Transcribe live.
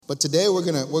But today we're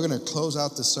gonna close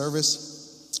out the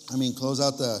service. Close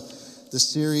out the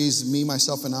series, Me,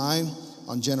 Myself, and I,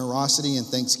 on generosity and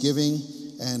thanksgiving,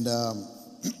 and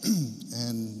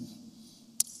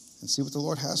see what the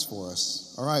Lord has for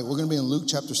us. All right, we're going to be in Luke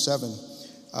chapter 7.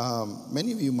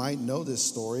 Many of you might know this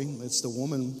story. It's the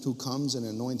woman who comes and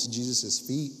anoints Jesus'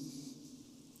 feet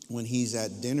when he's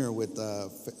at dinner with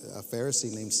a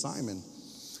Pharisee named Simon.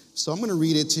 So I'm going to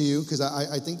read it to you because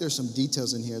I think there's some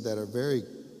details in here that are very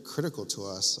critical to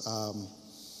us.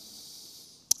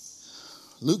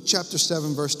 Luke chapter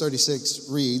 7, verse 36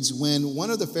 reads, when one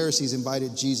of the Pharisees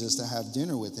invited Jesus to have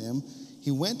dinner with him,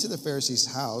 he went to the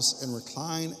Pharisee's house and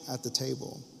reclined at the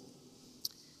table.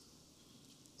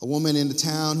 A woman in the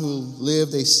town who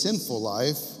lived a sinful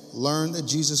life learned that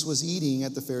Jesus was eating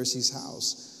at the Pharisee's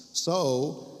house.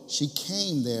 So she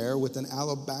came there with an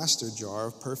alabaster jar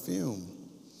of perfume.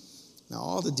 Now,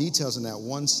 all the details in that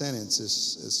one sentence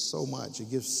is so much.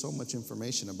 It gives so much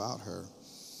information about her.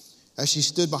 As she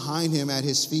stood behind him at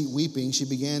his feet weeping, she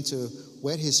began to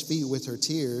wet his feet with her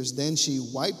tears. Then she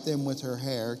wiped them with her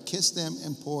hair, kissed them,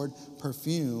 and poured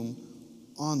perfume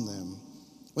on them.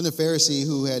 When the Pharisee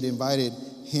who had invited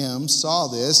him saw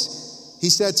this, he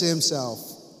said to himself,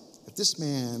 if this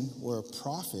man were a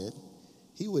prophet,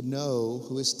 he would know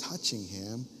who is touching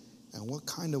him and what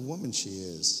kind of woman she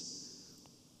is,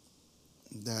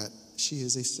 that she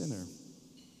is a sinner.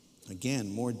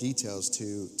 Again, more details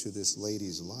to this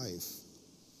lady's life.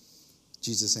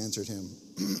 Jesus answered him.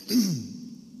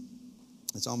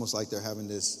 It's almost like they're having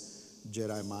this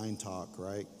Jedi mind talk,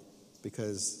 right?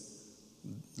 Because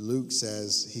Luke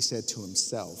says he said to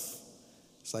himself.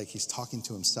 It's like he's talking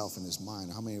to himself in his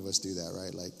mind. How many of us do that,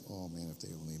 right? Like, oh man, if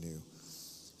they only knew.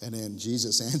 And then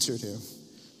Jesus answered him.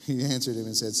 He answered him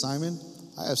and said, Simon,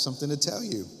 I have something to tell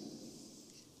you.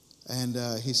 And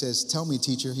he says, tell me,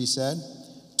 teacher, he said.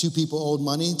 2 people owed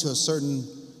money to a certain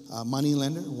money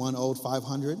lender. One owed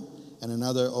 500 and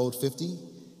another owed 50.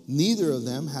 Neither of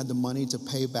them had the money to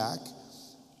pay back.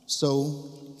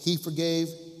 So he forgave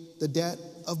the debt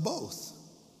of both.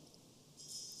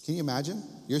 Can you imagine?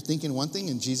 You're thinking one thing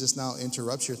and Jesus now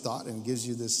interrupts your thought and gives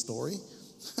you this story.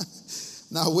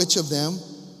 Now, which of them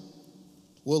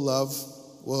will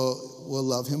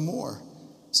love him more?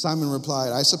 Simon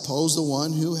replied, I suppose the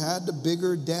one who had the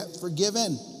bigger debt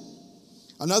forgiven.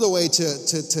 Another way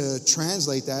to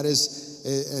translate that is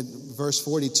at verse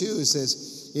 42, it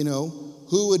says,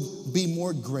 who would be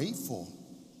more grateful?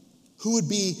 Who would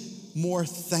be more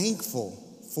thankful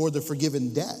for the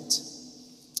forgiven debt?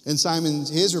 And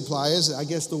his reply is, I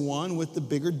guess the one with the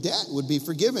bigger debt would be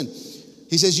forgiven.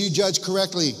 He says, you judge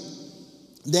correctly.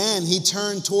 Then he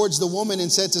turned towards the woman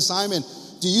and said to Simon,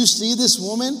 do you see this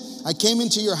woman? I came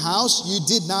into your house. You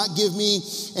did not give me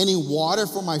any water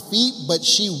for my feet, but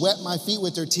she wet my feet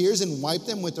with her tears and wiped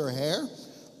them with her hair.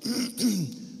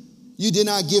 You did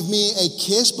not give me a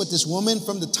kiss, but this woman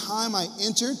from the time I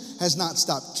entered has not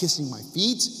stopped kissing my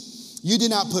feet. You did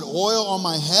not put oil on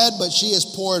my head, but she has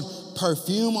poured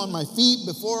perfume on my feet.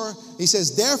 He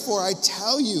says, therefore I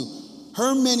tell you,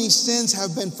 her many sins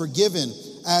have been forgiven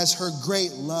as her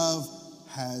great love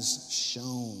has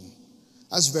shown.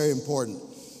 That's very important.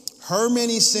 Her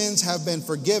many sins have been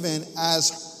forgiven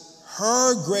as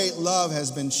her great love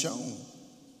has been shown.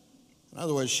 In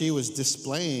other words, she was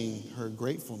displaying her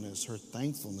gratefulness, her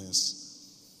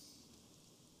thankfulness.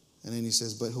 And then he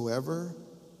says, but whoever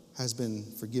has been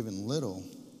forgiven little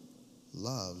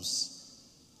loves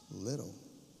little.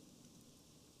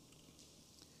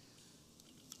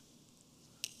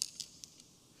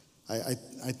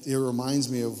 It reminds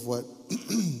me of what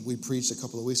we preached a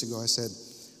couple of weeks ago. I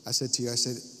said to you,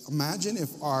 imagine if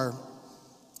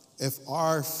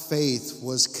our faith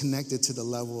was connected to the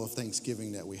level of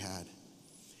thanksgiving that we had.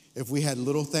 If we had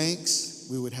little thanks,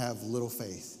 we would have little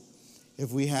faith.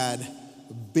 If we had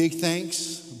big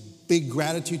thanks, big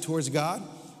gratitude towards God,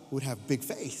 we would have big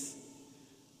faith.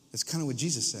 That's kind of what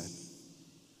Jesus said.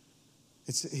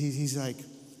 He's like,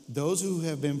 those who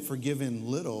have been forgiven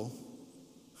little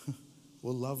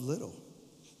will love little.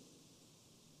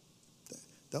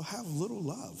 They'll have little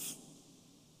love.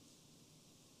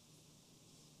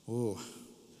 Ooh,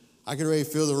 I can already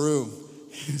feel the room.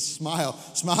 Smile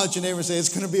at your neighbor and say, it's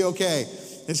going to be okay.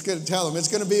 It's going to tell them, it's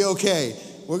going to be okay.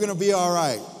 We're going to be all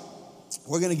right.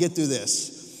 We're going to get through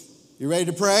this. You ready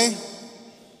to pray?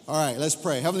 All right, let's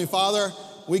pray. Heavenly Father,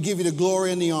 we give you the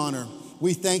glory and the honor.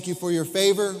 We thank you for your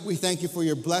favor. We thank you for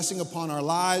your blessing upon our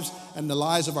lives and the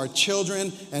lives of our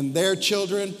children and their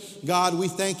children. God, we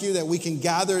thank you that we can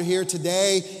gather here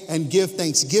today and give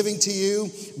thanksgiving to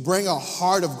you, bring a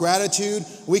heart of gratitude.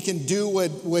 We can do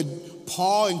what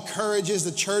Paul encourages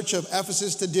the church of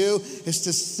Ephesus to do is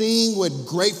to sing with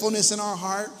gratefulness in our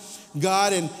heart,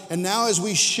 God. And now as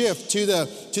we shift to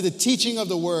the teaching of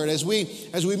the word, as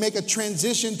we make a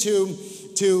transition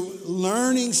to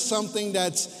learning something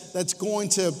that's going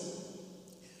to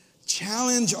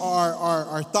challenge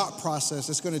our thought process,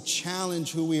 it's going to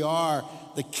challenge who we are,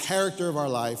 the character of our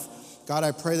life. God,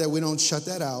 I pray that we don't shut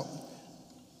that out.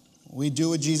 We do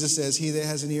what Jesus says. He that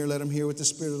has an ear, let him hear what the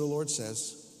Spirit of the Lord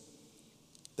says.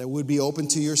 That we'd be open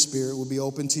to your Spirit, we'd be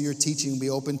open to your teaching, be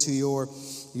open to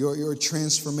your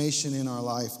transformation in our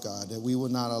life, God. That we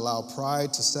would not allow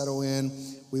pride to settle in.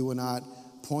 We would not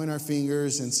point our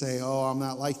fingers and say, oh, I'm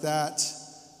not like that.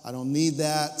 I don't need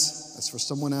that. That's for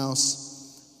someone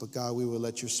else. But God, we would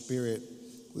let your Spirit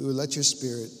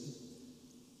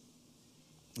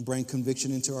bring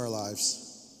conviction into our lives.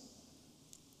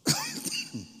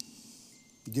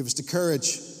 Give us the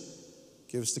courage.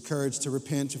 Give us the courage to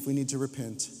repent if we need to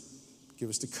repent. Give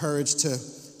us the courage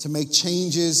to make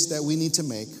changes that we need to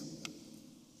make.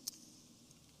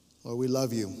 Lord, we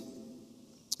love you.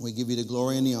 We give you the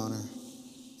glory and the honor.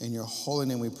 In your holy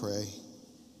name we pray.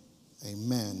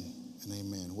 Amen and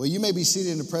amen. Well, you may be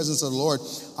seated in the presence of the Lord.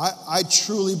 I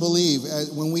truly believe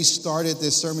when we started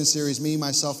this sermon series, me,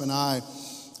 myself, and I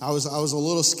was a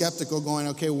little skeptical going,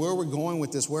 okay, where are we going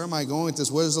with this? Where am I going with this?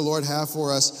 What does the Lord have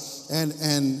for us? And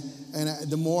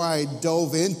the more I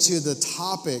dove into the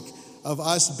topic of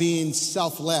us being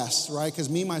selfless, right? Because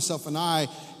me, myself, and I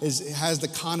has the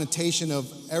connotation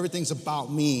of everything's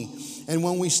about me. And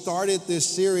when we started this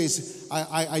series,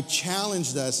 I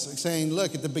challenged us saying,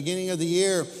 look, at the beginning of the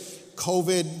year,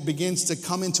 COVID begins to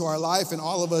come into our life and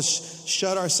all of us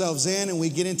shut ourselves in and we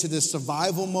get into this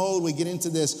survival mode. We get into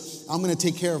this, I'm going to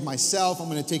take care of myself. I'm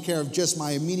going to take care of just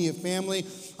my immediate family.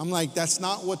 I'm like, that's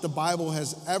not what the Bible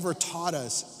has ever taught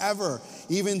us, ever.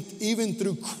 Even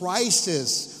through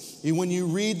crisis. When you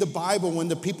read the Bible, when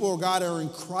the people of God are in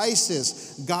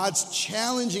crisis, God's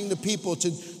challenging the people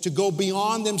to go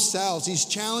beyond themselves. He's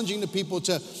challenging the people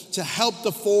to help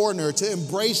the foreigner, to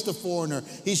embrace the foreigner.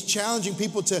 He's challenging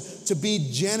people to be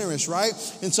generous, right?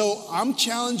 And so I'm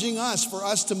challenging us for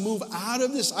us to move out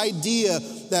of this idea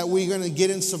that we're going to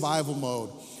get in survival mode.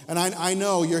 And I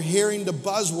know you're hearing the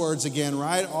buzzwords again,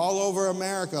 right? All over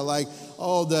America, like,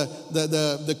 oh,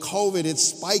 the COVID, it's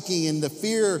spiking and the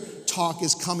fear talk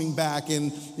is coming back.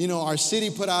 And, you know, our city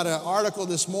put out an article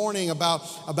this morning about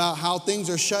how things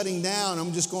are shutting down.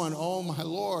 I'm just going, oh, my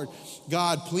Lord.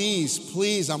 God,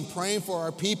 please, I'm praying for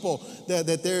our people that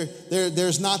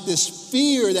there's not this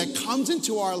fear that comes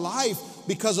into our life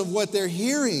because of what they're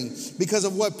hearing, because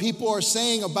of what people are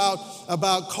saying about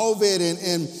COVID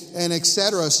and et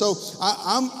cetera. So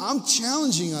I'm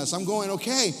challenging us. I'm going,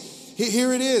 okay,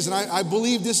 here it is. And I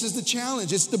believe this is the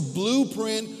challenge. It's the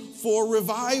blueprint for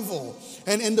revival.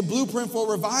 And the blueprint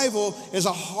for revival is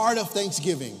a heart of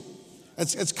thanksgiving.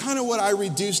 It's kind of what I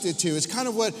reduced it to. It's kind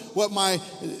of what my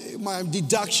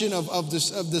deduction of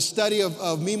the study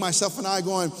of me, myself, and I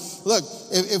going, look,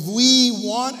 if we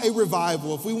want a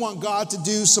revival, if we want God to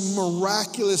do some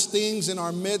miraculous things in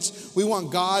our midst, we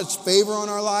want God's favor on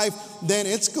our life, then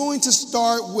it's going to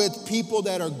start with people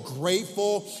that are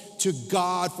grateful to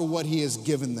God for what He has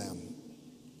given them.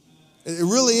 It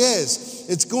really is.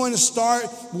 It's going to start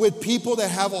with people that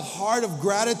have a heart of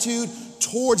gratitude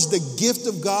towards the gift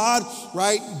of God,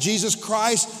 right? Jesus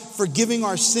Christ forgiving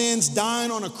our sins,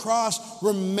 dying on a cross,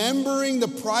 remembering the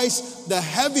price, the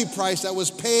heavy price that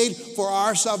was paid for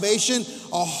our salvation,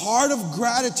 a heart of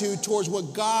gratitude towards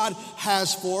what God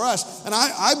has for us. And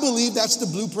I believe that's the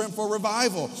blueprint for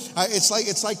revival. It's like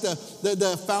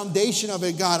the foundation of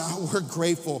it. God, we're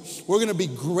grateful. We're going to be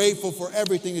grateful for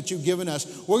everything that you've given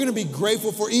us. We're going to be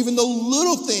grateful for even the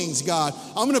little things, God.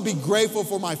 I'm going to be grateful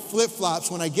for my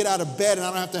flip-flops when I get out of bed and I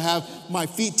don't have to have my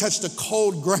feet touch the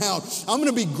cold ground. I'm going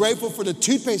to be grateful for the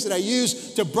toothpaste that I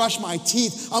use to brush my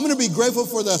teeth. I'm going to be grateful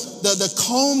for the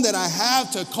comb that I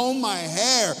have to comb my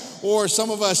hair. Or some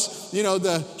of us, you know,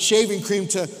 the shaving cream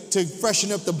to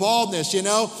freshen up the baldness, you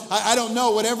know. I don't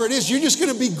know, whatever it is, you're just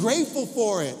going to be grateful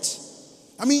for it.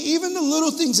 I mean, even the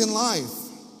little things in life.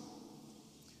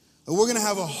 And we're going to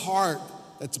have a heart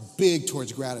that's big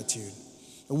towards gratitude.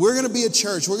 And we're going to be a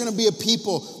church, we're going to be a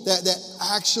people that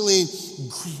actually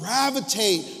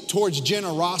gravitate towards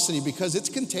generosity because it's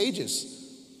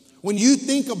contagious. When you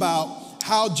think about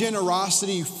how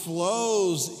generosity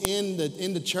flows in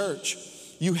the church,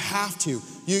 you have to.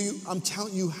 I'm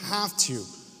telling you, you have to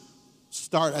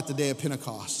start at the day of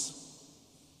Pentecost.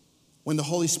 When the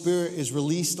Holy Spirit is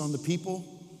released on the people,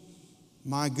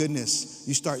 my goodness,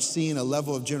 you start seeing a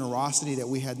level of generosity that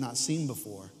we had not seen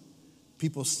before.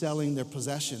 People selling their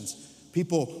possessions.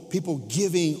 People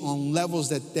giving on levels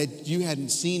that you hadn't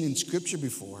seen in Scripture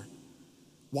before.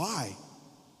 Why?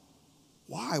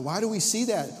 Why do we see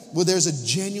that? Well, there's a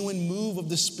genuine move of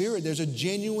the Spirit. There's a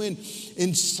genuine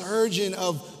insurgence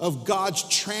of God's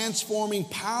transforming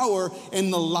power in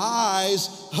the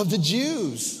lives of the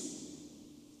Jews.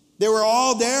 They were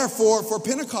all there for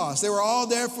Pentecost. They were all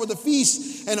there for the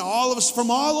feast. And all of us from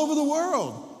all over the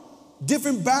world.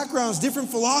 Different backgrounds, different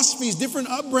philosophies, different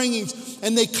upbringings.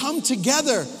 And they come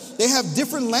together. They have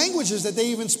different languages that they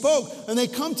even spoke. And they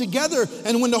come together.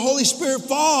 And when the Holy Spirit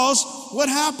falls, what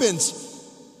happens?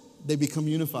 They become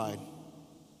unified.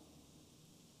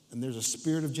 And there's a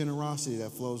spirit of generosity that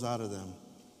flows out of them.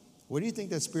 Where do you think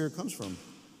that spirit comes from?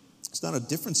 It's not a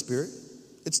different spirit.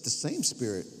 It's the same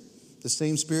spirit. The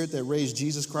same spirit that raised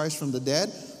Jesus Christ from the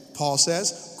dead, Paul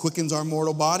says, quickens our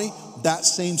mortal body. That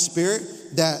same spirit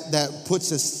that puts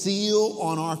a seal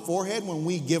on our forehead when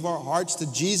we give our hearts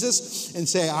to Jesus and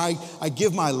say, I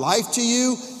give my life to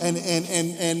you, and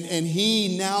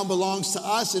he now belongs to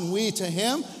us and we to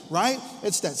him, right?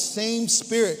 It's that same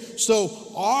spirit. So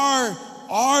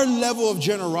our level of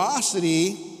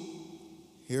generosity,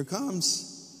 here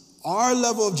comes, our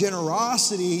level of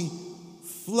generosity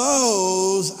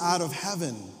flows out of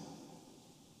heaven.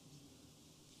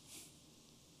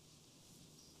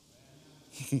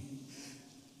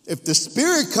 If the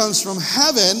Spirit comes from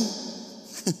heaven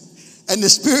and the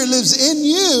Spirit lives in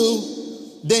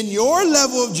you, then your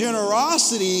level of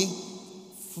generosity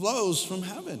flows from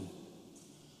heaven.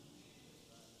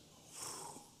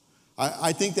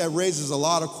 I think that raises a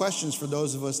lot of questions for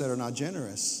those of us that are not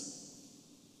generous.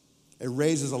 It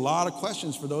raises a lot of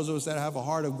questions for those of us that have a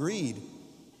heart of greed.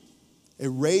 It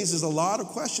raises a lot of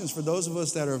questions for those of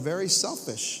us that are very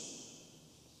selfish.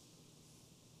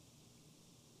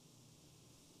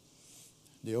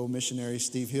 The old missionary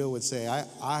Steve Hill would say,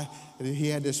 he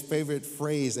had this favorite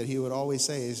phrase that he would always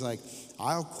say. He's like,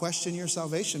 I'll question your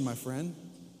salvation, my friend.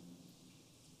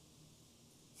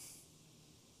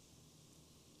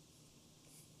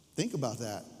 Think about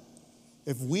that.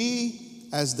 If we,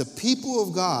 as the people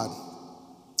of God,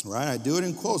 right, I do it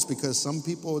in quotes because some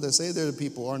people that say they're the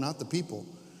people are not the people.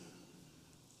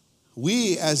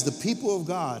 We, as the people of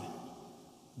God,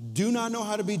 do not know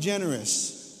how to be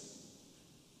generous,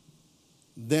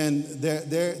 then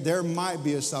there might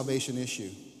be a salvation issue.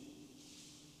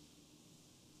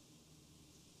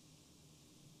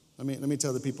 Let me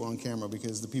tell the people on camera,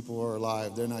 because the people who are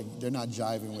alive, they're not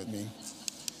jiving with me.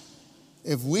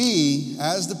 If we,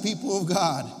 as the people of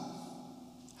God,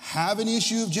 have an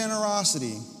issue of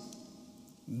generosity,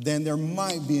 then there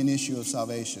might be an issue of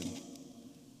salvation.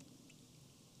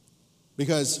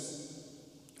 Because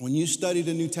when you study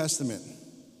the New Testament,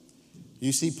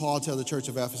 you see Paul tell the church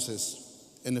of Ephesus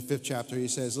in the 5th chapter, he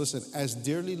says, listen, as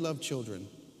dearly loved children,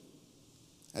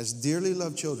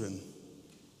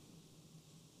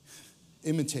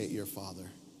 imitate your father.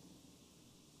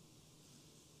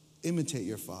 Imitate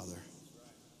your father.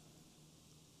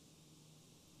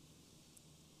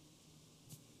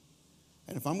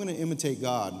 And if I'm going to imitate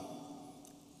God,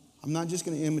 I'm not just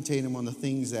going to imitate him on the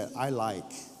things that I like,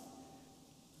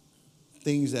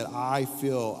 things that I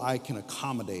feel I can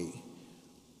accommodate,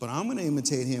 but I'm going to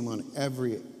imitate him on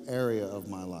every area of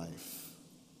my life.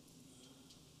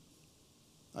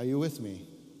 Are you with me?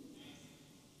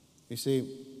 You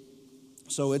see,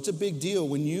 so it's a big deal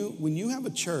when you have a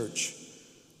church,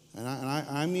 and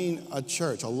I mean a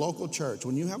church, a local church.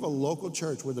 When you have a local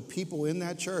church where the people in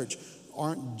that church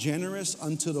aren't generous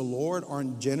unto the Lord,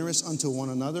 aren't generous unto one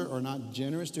another, or not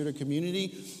generous to their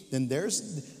community, then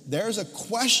there's a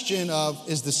question of,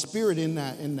 is the Spirit in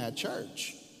that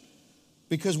church?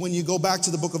 Because when you go back to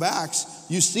the book of Acts,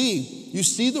 you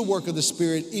see the work of the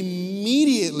Spirit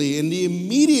immediately, and the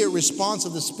immediate response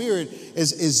of the Spirit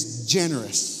is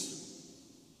generous.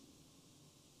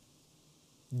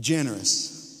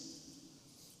 Generous.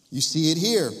 You see it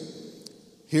here.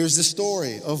 Here's the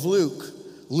story of Luke.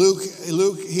 Luke,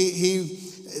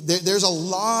 there's a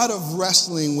lot of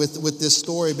wrestling with this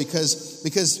story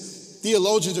because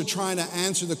theologians are trying to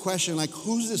answer the question, like,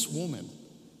 who's this woman?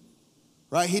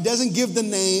 Right? He doesn't give the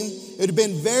name. It would have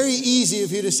been very easy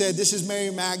if he'd have said, this is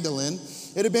Mary Magdalene.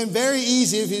 It would have been very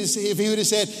easy if he would have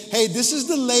said, hey, this is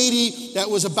the lady that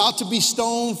was about to be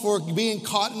stoned for being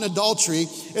caught in adultery.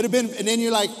 It would have been, and then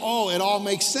you're like, oh, it all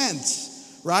makes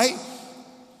sense, right?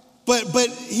 But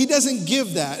he doesn't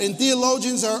give that. And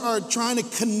theologians are trying to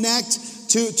connect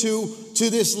to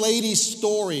this lady's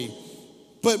story.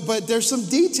 But there's some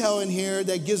detail in here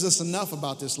that gives us enough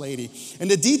about this lady. And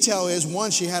the detail is,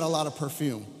 one, she had a lot of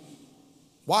perfume.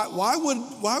 Why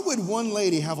would one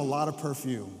lady have a lot of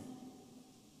perfume?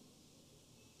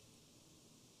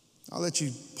 I'll let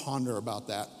you ponder about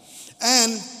that.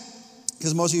 And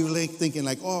because most of you are thinking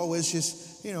like, oh, it's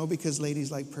just, because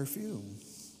ladies like perfume.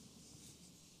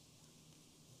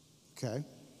 Okay.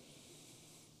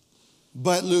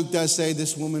 But Luke does say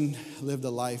this woman lived a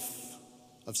life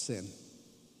of sin.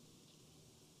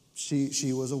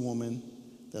 She was a woman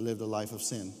that lived a life of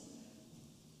sin.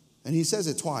 And he says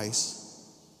it twice.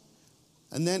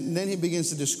 And then he begins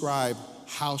to describe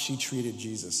how she treated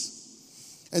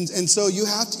Jesus. And so you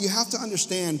have to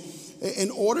understand,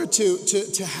 in order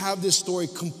to have this story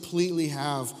completely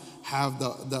have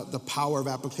the power of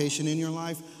application in your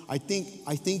life, I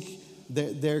think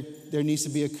that there needs to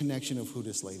be a connection of who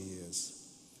this lady is.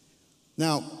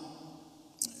 Now,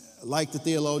 like the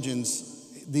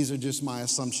theologians, these are just my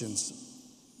assumptions,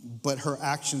 but her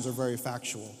actions are very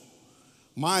factual.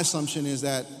 My assumption is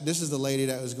that this is the lady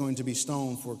that was going to be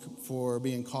stoned for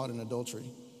being caught in adultery.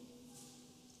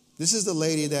 This is the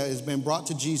lady that has been brought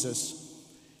to Jesus,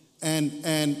 and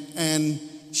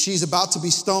she's about to be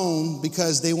stoned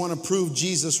because they want to prove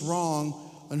Jesus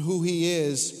wrong on who he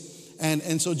is.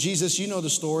 And so Jesus, you know the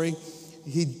story.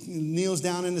 He kneels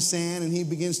down in the sand and he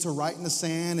begins to write in the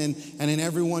sand, and then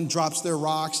everyone drops their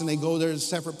rocks and they go their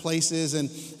separate places, and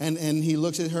he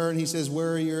looks at her and he says,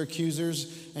 where are your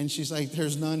accusers? And she's like,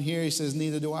 there's none here. He says,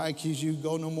 neither do I accuse you.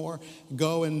 Go no more.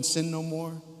 Go and sin no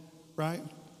more. Right?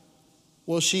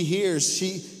 Well, she hears,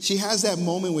 she has that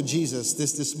moment with Jesus,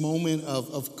 this moment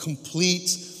of complete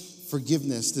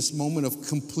forgiveness, this moment of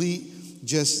complete,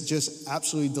 just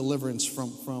absolutely deliverance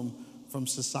from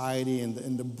society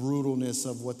and the brutalness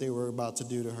of what they were about to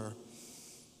do to her.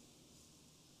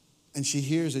 And she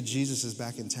hears that Jesus is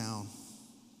back in town.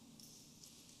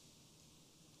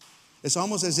 It's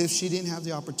almost as if she didn't have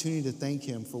the opportunity to thank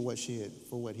him for what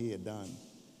he had done.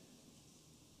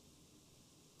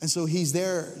 And so he's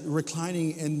there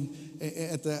reclining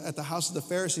at the house of the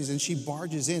Pharisees, and she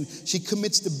barges in. She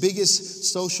commits the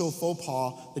biggest social faux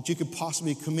pas that you could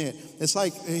possibly commit. It's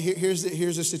like, here's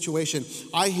the situation.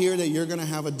 I hear that you're going to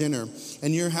have a dinner,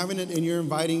 and you're having it, and you're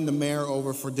inviting the mayor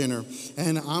over for dinner.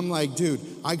 And I'm like, dude,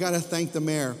 I got to thank the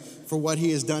mayor for what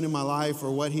he has done in my life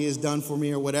or what he has done for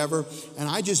me or whatever. And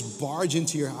I just barge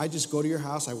I just go to your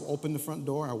house, I open the front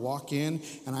door, I walk in,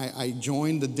 and I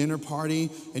join the dinner party,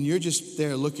 and you're just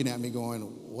there looking at me going,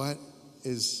 what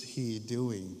is he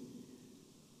doing?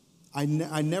 I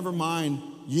never mind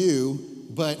you,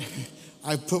 but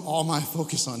I put all my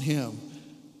focus on him.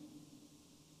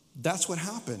 That's what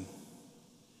happened.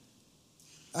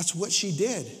 That's what she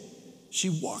did.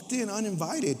 She walked in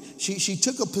uninvited. She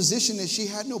took a position that she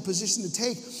had no position to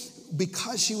take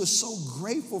because she was so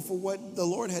grateful for what the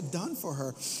Lord had done for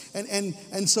her.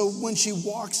 And so when she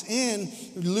walks in,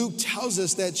 Luke tells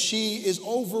us that she is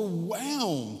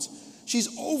overwhelmed.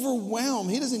 She's overwhelmed.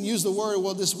 He doesn't use the word,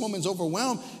 well, this woman's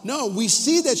overwhelmed. No, we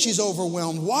see that she's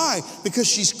overwhelmed. Why? Because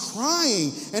she's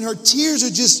crying and her tears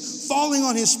are just falling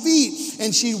on his feet,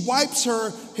 and she wipes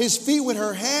his feet with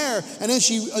her hair, and then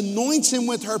she anoints him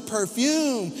with her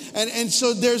perfume. And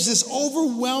so there's this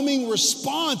overwhelming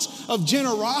response of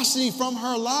generosity from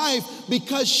her life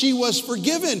because she was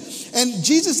forgiven. And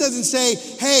Jesus doesn't say,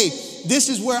 hey, this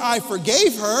is where I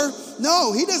forgave her.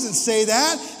 No, he doesn't say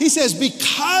that. He says,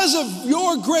 because of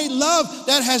your great love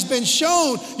that has been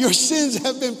shown, your sins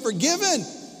have been forgiven.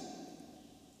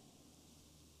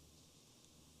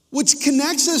 Which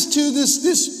connects us to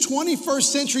this 21st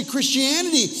century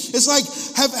Christianity. It's like,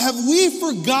 have we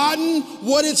forgotten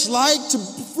what it's like to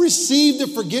receive the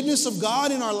forgiveness of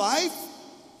God in our life?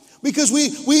 Because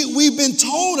we've been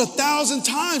told 1,000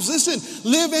 times, listen,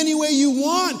 live any way you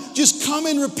want. Just come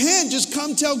and repent. Just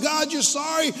come tell God you're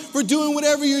sorry for doing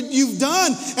whatever you've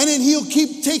done. And then he'll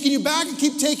keep taking you back and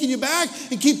keep taking you back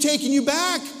and keep taking you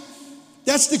back.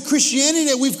 That's the Christianity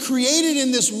that we've created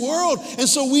in this world. And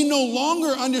so we no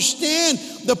longer understand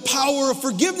the power of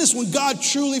forgiveness when God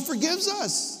truly forgives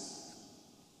us.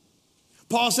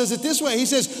 Paul says it this way. He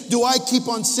says, do I keep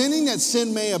on sinning that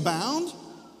sin may abound?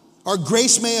 Or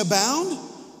grace may abound?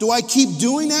 Do I keep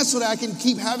doing that so that I can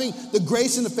keep having the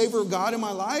grace and the favor of God in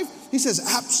my life? He says,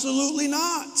 absolutely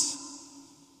not.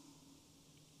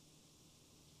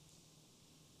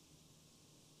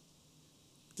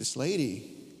 This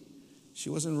lady,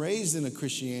 she wasn't raised in a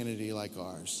Christianity like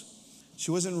ours. She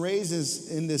wasn't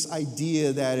raised in this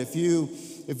idea that if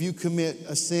you commit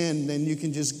a sin, then you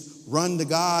can just run to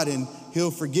God and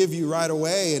he'll forgive you right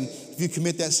away. And if you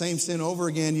commit that same sin over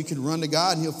again, you can run to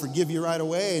God and he'll forgive you right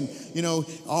away. And,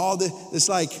 it's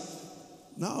like,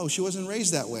 no, she wasn't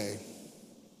raised that way.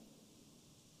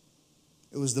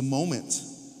 It was the moment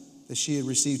that she had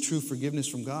received true forgiveness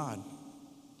from God.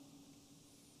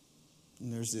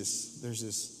 And there's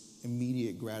this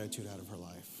immediate gratitude out of her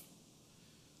life.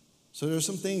 So there's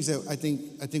some things that I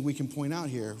think we can point out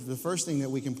here. The first thing that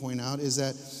we can point out is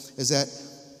that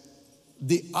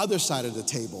the other side of the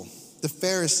table, the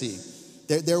Pharisee,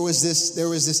 there was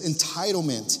this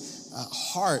entitlement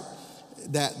heart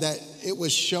that it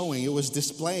was showing, it was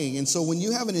displaying. And so when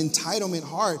you have an entitlement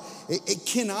heart, it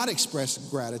cannot express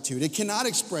gratitude. It cannot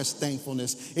express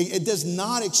thankfulness. It does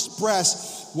not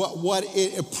express what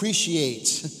it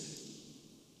appreciates.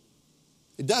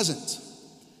 It doesn't.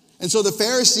 And so the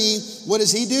Pharisee, what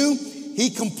does he do? He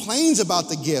complains about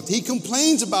the gift. He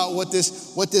complains about what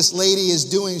this lady is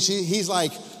doing. He's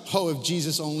like, oh, if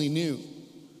Jesus only knew,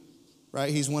 right?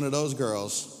 He's one of those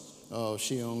girls. Oh,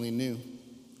 she only knew,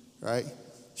 right?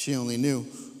 She only knew.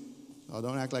 Oh,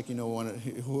 don't act like you know what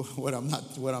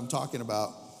I'm talking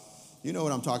about. You know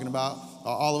what I'm talking about.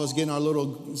 All of us get in our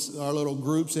little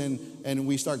groups and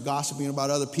we start gossiping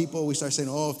about other people. We start saying,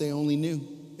 oh, if they only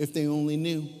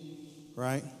knew,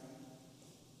 right?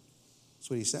 That's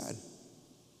what he said.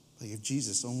 Like if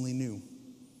Jesus only knew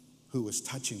who was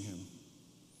touching him.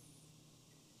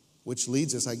 Which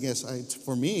leads us, I guess,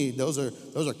 for me, those are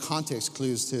context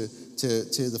clues to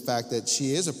the fact that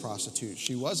she is a prostitute.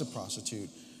 She was a prostitute,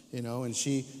 and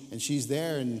she's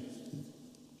there and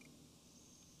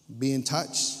being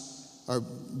touched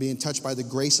by the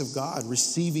grace of God,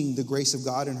 receiving the grace of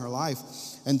God in her life.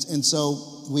 And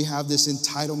so we have this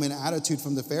entitlement attitude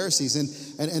from the Pharisees.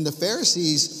 And the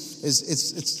Pharisees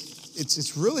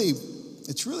it's really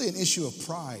an issue of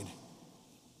pride.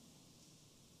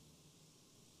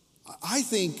 I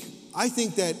think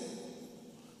that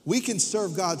we can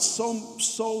serve God so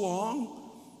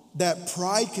long that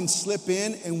pride can slip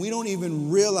in and we don't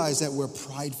even realize that we're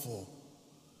prideful.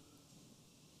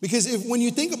 Because when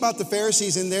you think about the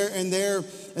Pharisees and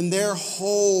their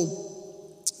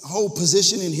whole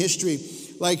position in history,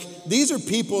 like these are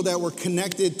people that were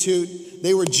connected to,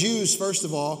 they were Jews first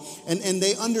of all, and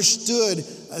they understood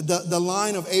the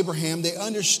line of Abraham. They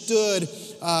understood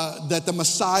that the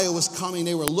Messiah was coming.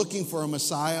 They were looking for a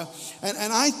Messiah.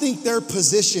 And I think their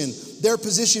position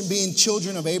being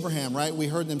children of Abraham, right? We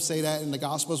heard them say that in the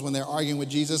Gospels when they're arguing with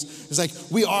Jesus. It's like,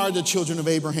 we are the children of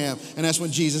Abraham. And that's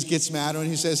when Jesus gets mad and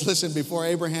he says, listen, before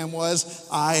Abraham was,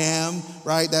 I am,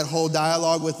 right? That whole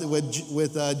dialogue with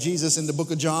Jesus in the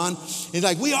book of John. He's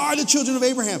like, we are the children of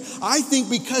Abraham. I think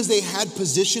because they had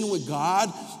position with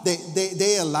God,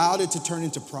 they allowed it to turn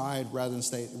into pride rather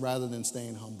than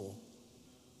staying humble.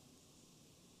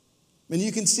 And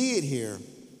you can see it here.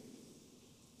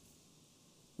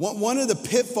 One of the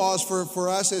pitfalls for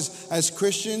us as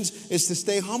Christians is to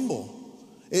stay humble,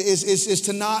 is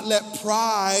to not let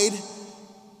pride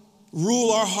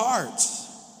rule our hearts.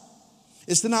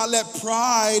 It's to not let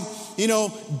pride,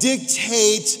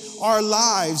 dictate our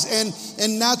lives.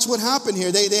 And that's what happened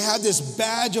here. They have this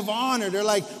badge of honor. They're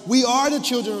like, we are the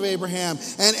children of Abraham.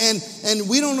 And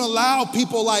we don't allow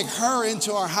people like her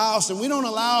into our house. And we don't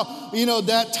allow,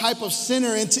 that type of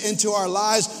sinner into our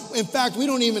lives. In fact, we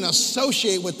don't even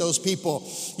associate with those people.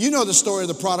 You know the story of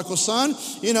the prodigal son.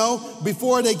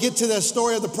 Before they get to the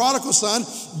story of the prodigal son,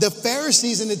 the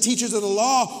Pharisees and the teachers of the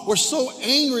law were so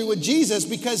angry with Jesus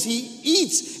because he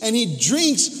eats and he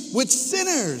drinks with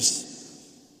sinners.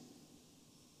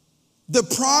 The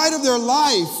pride of their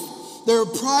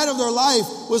life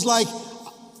was like,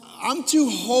 I'm too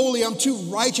holy, I'm too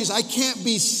righteous. I can't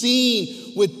be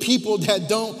seen with people that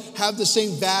don't have the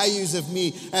same values of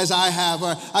me as I have.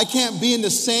 Or I can't be in the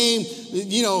same,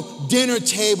 dinner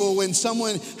table when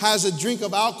someone has a drink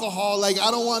of alcohol. Like,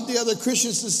 I don't want the other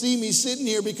Christians to see me sitting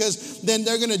here because then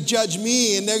they're going to judge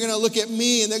me and they're going to look at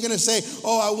me and they're going to say,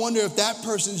 oh, I wonder if that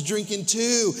person's drinking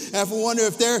too. And I wonder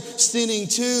if they're sinning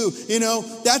too.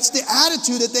 That's the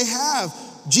attitude that they have.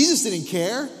 Jesus didn't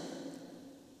care.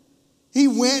 He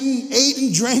went and ate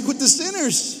and drank with the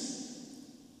sinners.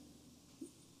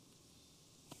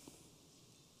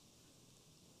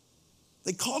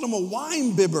 They called him a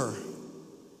wine bibber.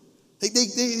 They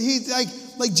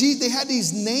had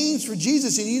these names for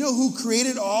Jesus, and you know who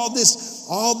created all this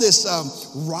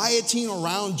rioting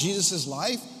around Jesus'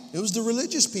 life? It was the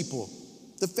religious people,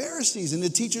 the Pharisees and the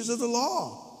teachers of the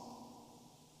law.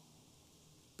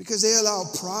 Because they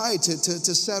allowed pride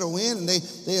to settle in, and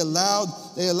they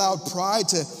allowed pride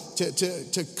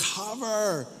to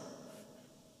cover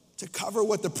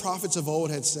what the prophets of old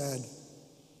had said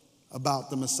about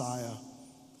the Messiah,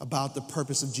 about the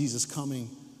purpose of Jesus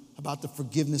coming, about the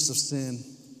forgiveness of sin.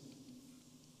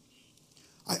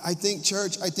 I think,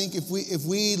 church, if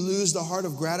we lose the heart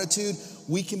of gratitude,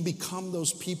 we can become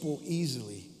those people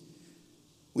easily.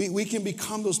 We can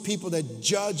become those people that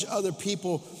judge other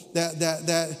people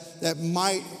that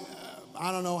might,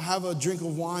 I don't know, have a drink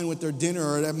of wine with their dinner,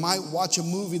 or that might watch a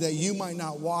movie that you might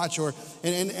not watch,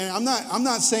 and I'm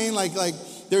not saying like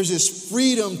there's this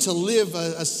freedom to live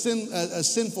a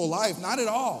sinful life, not at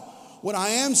all. What I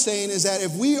am saying is that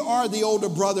if we are the older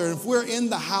brother, if we're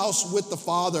in the house with the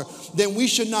Father, then we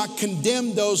should not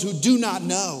condemn those who do not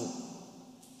know,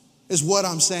 is what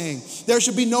I'm saying. There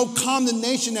should be no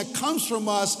condemnation that comes from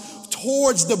us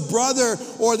towards the brother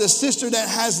or the sister that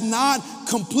has not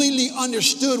completely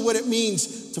understood what it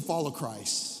means to follow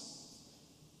Christ.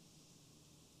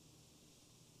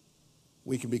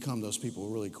 We can become those people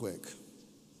really quick.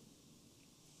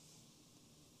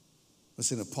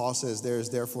 Listen, if Paul says there is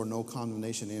therefore no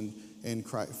condemnation in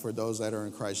Christ, for those that are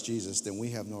in Christ Jesus, then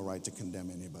we have no right to condemn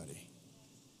anybody.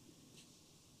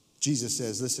 Jesus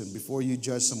says, listen, before you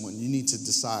judge someone, you need to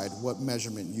decide what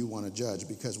measurement you want to judge,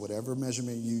 because whatever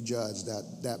measurement you judge,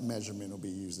 that measurement will be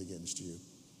used against you.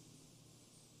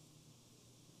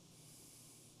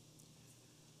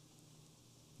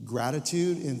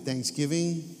 Gratitude and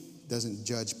thanksgiving doesn't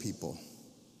judge people.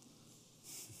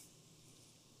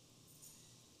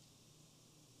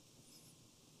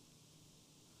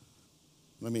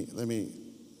 Let me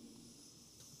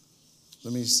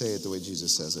say it the way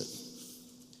Jesus says it.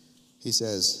 He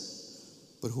says,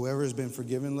 but whoever has been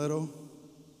forgiven little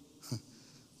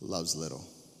loves little.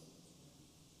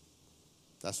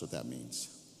 That's what that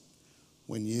means.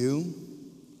 When you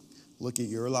look at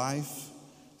your life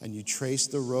and you trace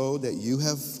the road that you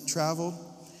have traveled,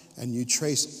 and you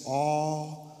trace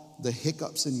all the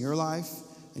hiccups in your life,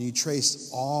 and you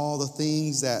trace all the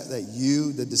things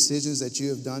the decisions that you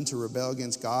have done to rebel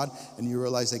against God, and you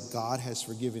realize that God has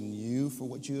forgiven you for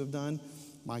what you have done,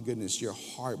 my goodness, your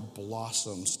heart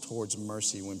blossoms towards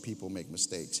mercy when people make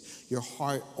mistakes. Your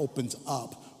heart opens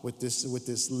up with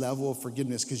this level of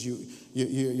forgiveness because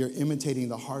you're imitating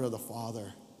the heart of the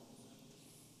Father.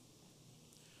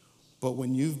 But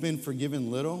when you've been forgiven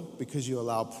little because you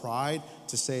allow pride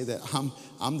to say that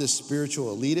I'm this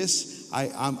spiritual elitist,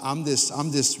 I'm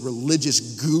this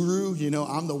religious guru,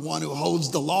 I'm the one who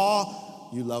holds the law,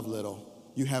 you love little.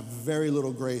 You have very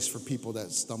little grace for people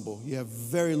that stumble. You have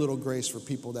very little grace for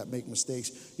people that make mistakes.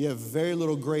 You have very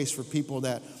little grace for people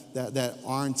that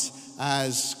aren't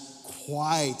as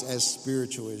quite as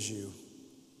spiritual as you.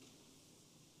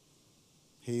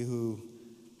 He who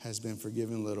has been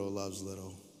forgiven little loves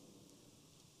little.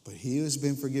 But he who has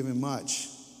been forgiven much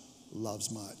loves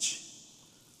much.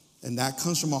 And that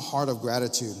comes from a heart of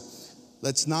gratitude.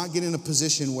 Let's not get in a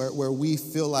position where we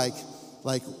feel like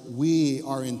we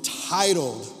are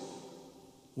entitled.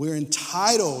 We're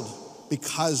entitled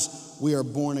because we are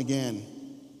born again.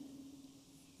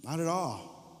 Not at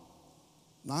all.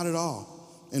 Not at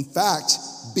all. In fact,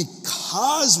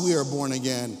 because we are born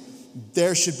again,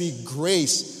 there should be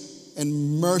grace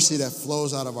and mercy that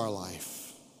flows out of our life.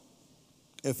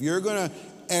 If you're going to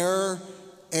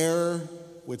err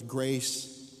with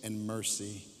grace and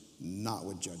mercy, not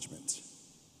with judgment.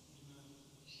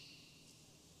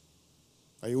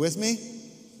 Are you with me?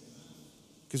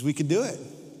 Because we could do it.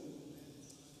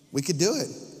 We could do it.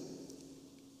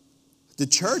 The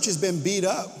church has been beat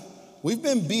up. We've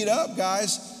been beat up,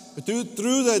 guys. Through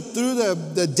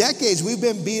the decades, we've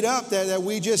been beat up that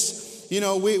we just,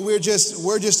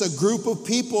 we're just a group of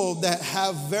people that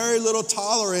have very little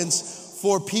tolerance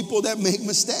for people that make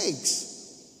mistakes.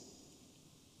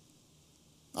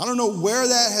 I don't know where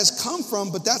that has come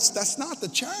from, but that's not the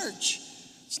church.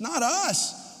 It's not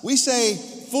us. We say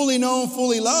fully known,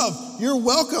 fully loved. You're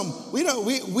welcome.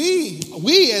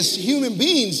 We as human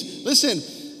beings,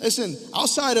 listen,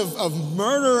 outside of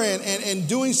murder and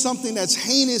doing something that's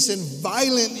heinous and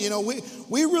violent,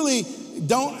 we really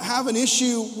don't have an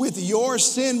issue with your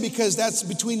sin because that's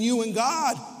between you and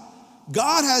God.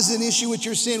 God has an issue with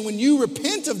your sin. When you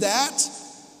repent of that,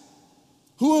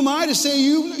 who am I to say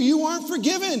you aren't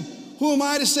forgiven? Who am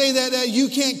I to say that you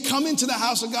can't come into the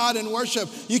house of God and worship?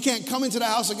 You can't come into the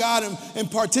house of God and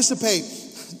participate?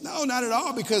 No, not at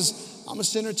all, because I'm a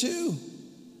sinner too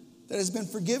that has been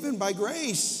forgiven by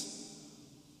grace.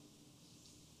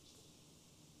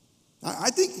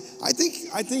 I think,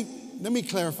 let me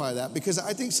clarify that, because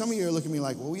I think some of you are looking at me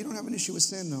like, well, you don't have an issue with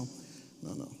sin. No.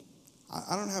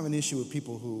 I don't have an issue with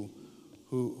people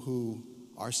who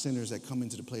are sinners that come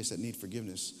into the place that need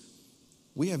forgiveness.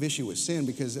 We have issue with sin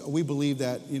because we believe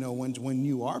that, when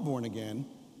you are born again,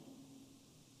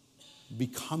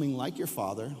 becoming like your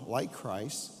Father, like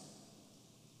Christ,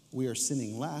 we are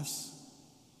sinning less.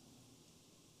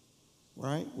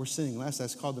 Right? We're sinning less.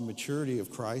 That's called the maturity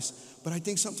of Christ. But I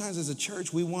think sometimes as a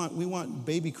church, we want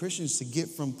baby Christians to get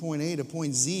from point A to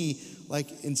point Z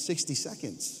like in 60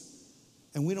 seconds.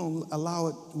 And we don't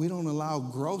allow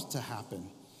growth to happen.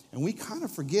 And we kind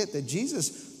of forget that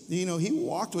Jesus, he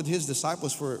walked with his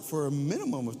disciples for a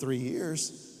minimum of 3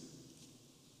 years.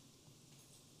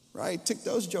 Right? It took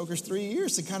those jokers 3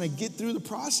 years to kind of get through the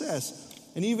process.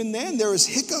 And even then, there was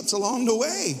hiccups along the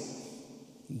way.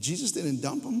 Jesus didn't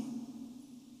dump them.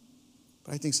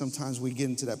 But I think sometimes we get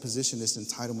into that position, this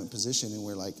entitlement position, and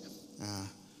we're like,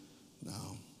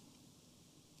 no.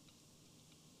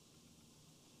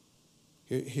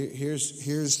 Here's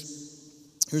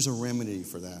a remedy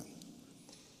for that.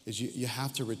 Is you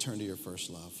have to return to your first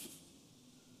love.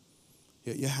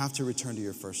 You have to return to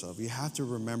your first love. You have to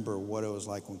remember what it was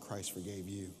like when Christ forgave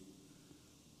you.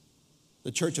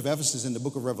 The church of Ephesus in the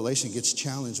book of Revelation gets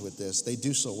challenged with this. They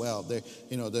do so well.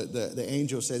 The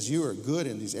angel says, you are good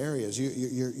in these areas.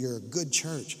 You're a good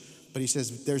church. But he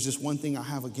says, there's this one thing I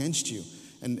have against you.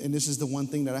 And this is the one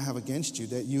thing that I have against you,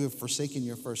 that you have forsaken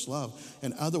your first love.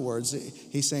 In other words,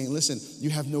 he's saying, listen,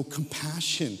 you have no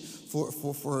compassion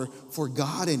for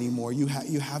God anymore. You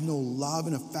have no love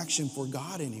and affection for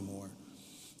God anymore.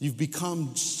 You've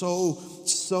become so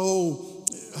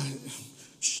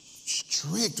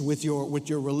strict with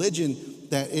your religion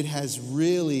that it has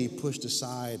really pushed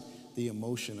aside the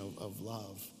emotion of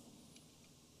love.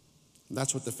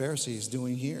 That's what the Pharisee is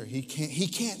doing here. He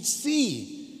can't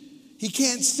see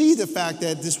the fact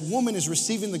that this woman is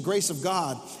receiving the grace of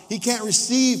God. He can't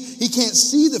see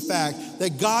the fact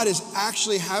that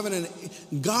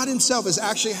God himself is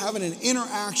actually having an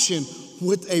interaction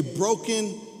with a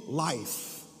broken life.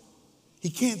 He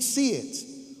can't see it.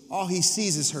 All he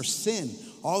sees is her sin.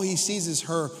 All he sees is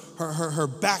her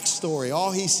backstory.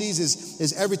 All he sees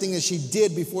is everything that she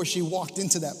did before she walked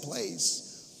into that place.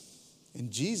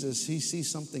 And Jesus, he sees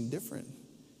something different.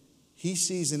 He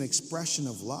sees an expression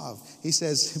of love. He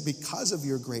says, because of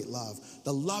your great love,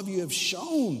 the love you have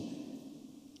shown,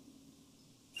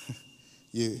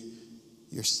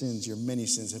 your sins, your many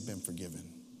sins have been forgiven.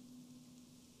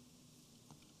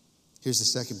 Here's the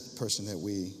second person that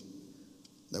we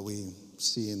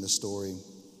see in the story.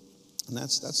 And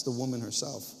that's the woman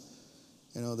herself.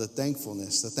 The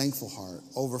thankfulness, the thankful heart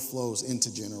overflows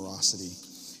into generosity.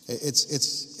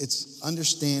 It's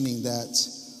understanding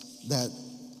that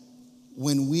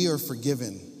when we are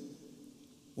forgiven,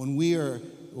 when we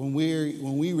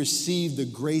receive the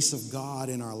grace of God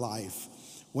in our life,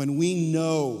 when we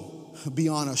know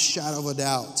beyond a shadow of a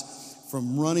doubt,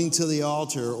 from running to the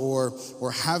altar or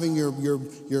having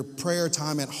your prayer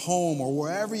time at home or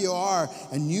wherever you are,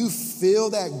 and you feel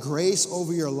that grace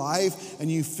over your life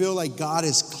and you feel like God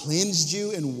has cleansed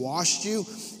you and washed you.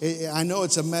 I know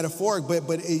it's a metaphoric,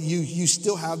 but you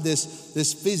still have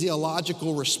this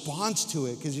physiological response to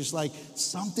it, because it's like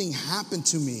something happened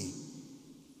to me.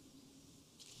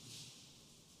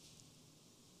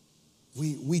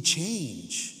 We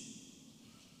change.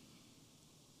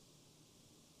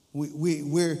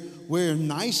 We're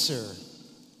nicer.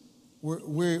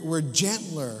 We're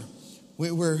gentler.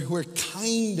 We're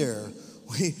kinder.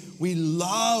 We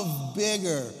love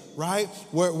bigger, right?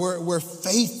 We're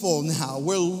faithful now.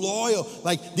 We're loyal.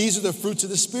 Like, these are the fruits of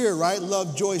the Spirit, right?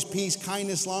 Love, joy, peace,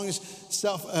 kindness, longness,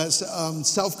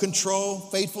 self-control,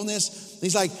 faithfulness.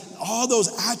 He's like, all those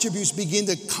attributes begin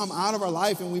to come out of our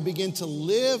life, and we begin to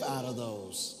live out of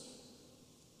those.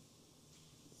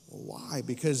 Why?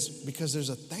 Because there's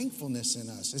a thankfulness in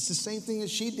us. It's the same thing that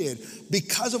she did.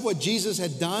 Because of what Jesus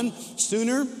had done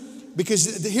sooner,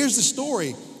 because here's the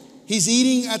story. He's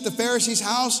eating at the Pharisee's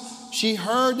house. She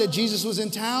heard that Jesus was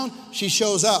in town. She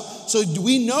shows up. So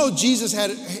we know Jesus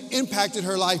had impacted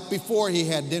her life before he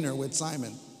had dinner with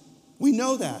Simon. We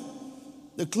know that.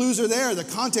 The clues are there. The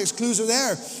context clues are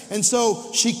there. And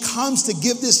so she comes to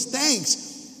give this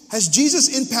thanks. Has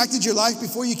Jesus impacted your life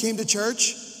before you came to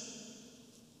church?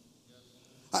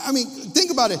 I mean,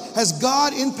 think about it. Has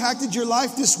God impacted your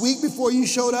life this week before you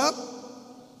showed up?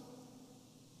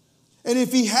 And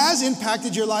if he has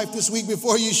impacted your life this week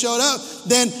before you showed up,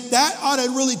 then that ought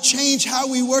to really change how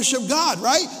we worship God,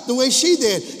 right? The way she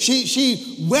did.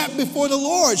 She wept before the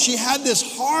Lord. She had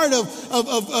this heart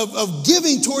of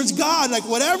giving towards God. Like,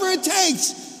 whatever it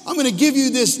takes, I'm going to give you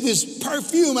this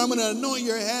perfume. I'm going to anoint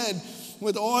your head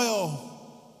with oil.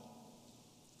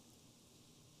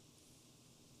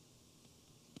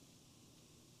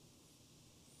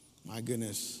 My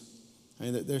goodness. I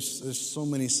mean, there's so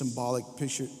many symbolic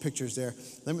pictures there.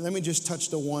 Let me just touch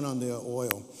the one on the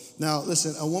oil. Now,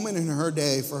 listen, a woman in her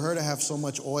day, for her to have so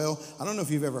much oil, I don't know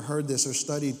if you've ever heard this or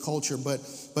studied culture, but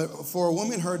for a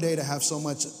woman in her day to have so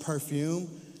much perfume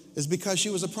is because she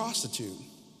was a prostitute.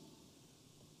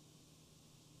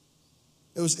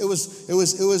 It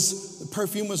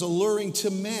Perfume was alluring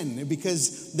to men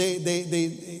because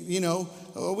they we know,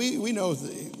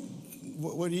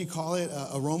 what do you call it?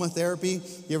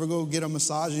 Aromatherapy. You ever go get a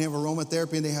massage and you have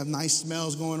aromatherapy and they have nice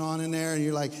smells going on in there and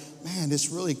you're like, man, this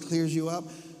really clears you up.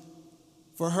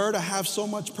 For her to have so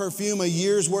much perfume, a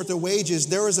year's worth of wages,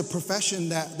 there was a profession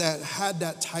that had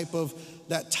that type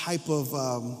of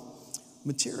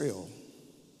material.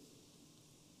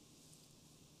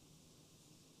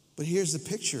 But here's the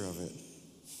picture of it.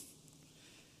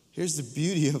 Here's the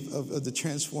beauty of the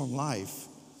transformed life.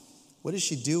 What does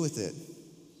she do with it?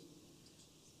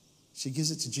 She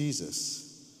gives it to Jesus.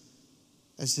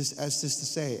 As this to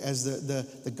say, as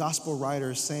the gospel writer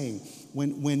is saying,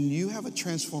 when you have a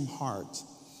transformed heart,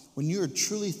 when you are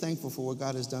truly thankful for what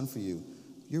God has done for you,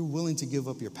 you're willing to give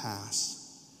up your past.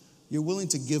 You're willing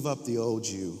to give up the old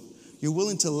you. You're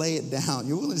willing to lay it down.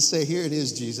 You're willing to say, here it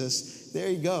is, Jesus. There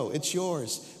you go. It's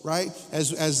yours, right?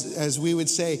 As we would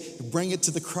say, bring it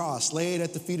to the cross. Lay it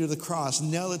at the feet of the cross.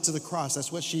 Nail it to the cross.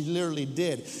 That's what she literally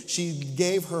did. She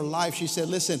gave her life. She said,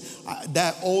 listen,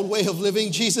 that old way of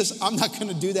living, Jesus, I'm not going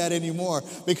to do that anymore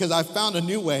because I found a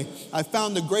new way. I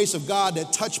found the grace of God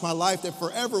that touched my life that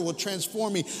forever will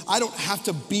transform me. I don't have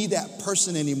to be that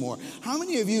person anymore. How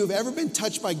many of you have ever been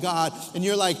touched by God and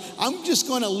you're like, I'm just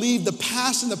going to leave the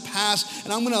past in the past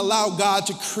and I'm going to allow God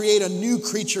to create a new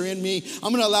creature in me.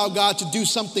 I'm going to allow God to do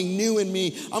something new in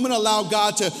me. I'm going to allow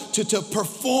God to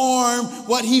perform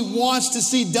what he wants to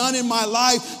see done in my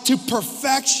life to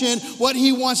perfection, what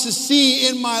he wants to see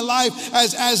in my life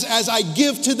as I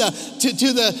give to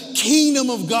the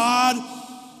kingdom of God.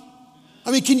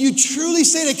 I mean, can you truly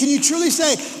say that? Can you truly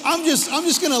say, I'm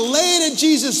just going to lay it at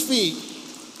Jesus' feet?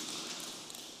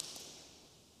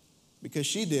 Because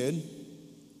she did.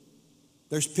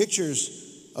 There's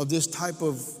pictures of this type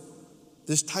of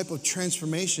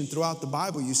transformation throughout the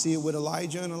Bible. You see it with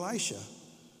Elijah and Elisha.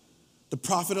 The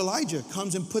prophet Elijah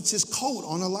comes and puts his coat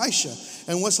on Elisha.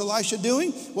 And what's Elisha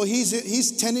doing? Well,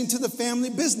 he's tending to the family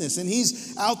business and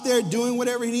he's out there doing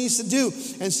whatever he needs to do.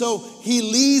 And so he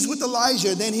leaves with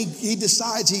Elijah. Then he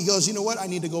decides, he goes, you know what? I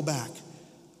need to go back.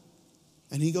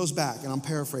 And he goes back, and I'm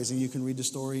paraphrasing. You can read the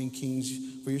story in Kings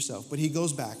for yourself. But he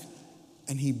goes back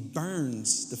and he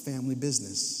burns the family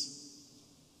business.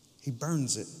 He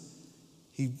burns it.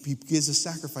 He gives a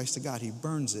sacrifice to God. He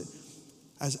burns it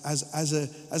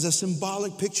as a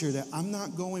symbolic picture that I'm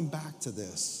not going back to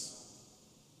this.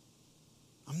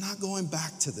 I'm not going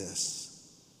back to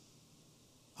this.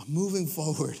 I'm moving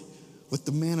forward with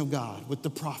the man of God, with the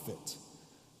prophet.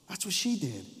 That's what she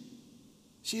did.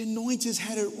 She anoints his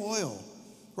head with oil.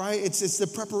 Right? It's the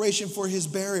preparation for his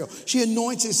burial. She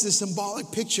anoints. It's this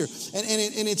symbolic picture.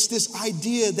 And it's this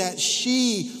idea that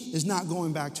she is not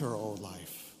going back to her old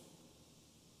life.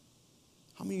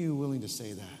 How many of you are willing to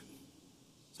say that?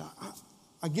 So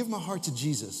I give my heart to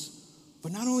Jesus.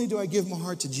 But not only do I give my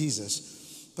heart to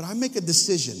Jesus, but I make a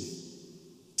decision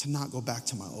to not go back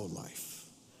to my old life.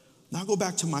 Not go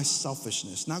back to my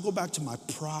selfishness, not go back to my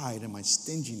pride and my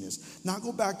stinginess, not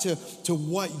go back to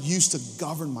what used to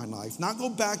govern my life, not go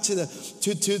back to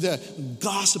the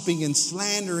gossiping and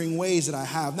slandering ways that I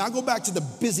have, not go back to the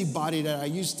busybody that I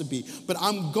used to be, but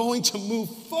I'm going to move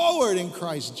forward in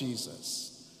Christ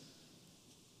Jesus.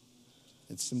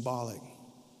 It's symbolic.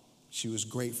 She was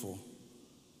grateful.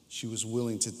 She was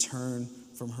willing to turn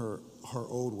from her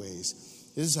old ways.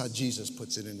 This is how Jesus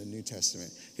puts it in the New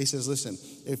Testament. He says, listen,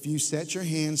 if you set your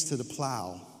hands to the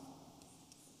plow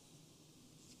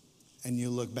and you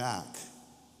look back,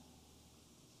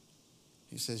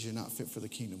 he says you're not fit for the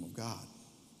kingdom of God.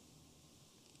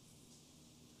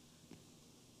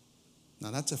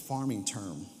 Now that's a farming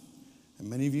term. And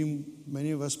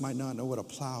many of us might not know what a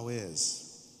plow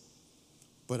is.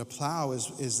 But a plow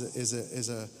is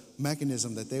a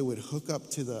mechanism that they would hook up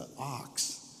to the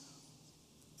ox.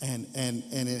 And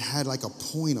it had like a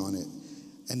point on it.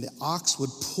 And the ox would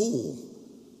pull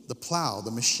the plow, the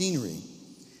machinery,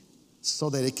 so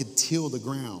that it could till the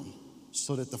ground,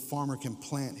 so that the farmer can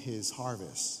plant his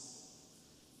harvest.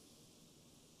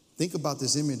 Think about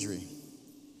this imagery.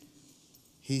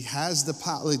 He has the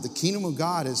power. Like the kingdom of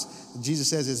God is, Jesus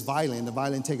says, is violent. The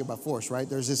violent take it by force, right?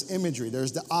 There's this imagery.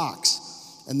 There's the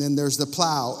ox, and then there's the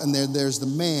plow, and then there's the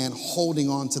man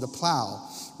holding on to the plow.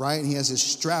 Right? And he has his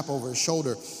strap over his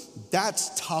shoulder.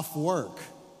 That's tough work.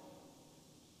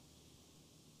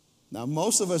 Now,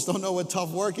 most of us don't know what tough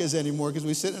work is anymore because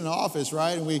we sit in an office,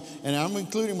 right? And I'm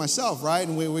including myself, right?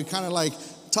 And we kind of like,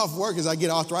 tough work is I get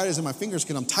arthritis in my fingers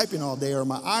because I'm typing all day, or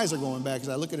my eyes are going bad because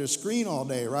I look at a screen all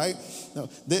day, right? No,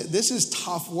 this is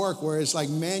tough work where it's like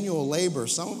manual labor.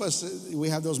 Some of us, we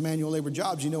have those manual labor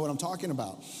jobs. You know what I'm talking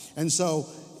about. And so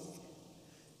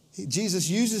Jesus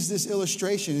uses this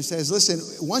illustration. He says,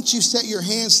 listen, once you set your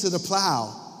hands to the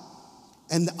plow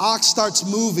and the ox starts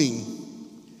moving,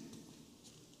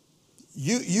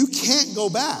 you can't go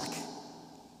back.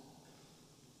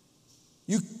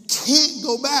 You can't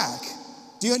go back.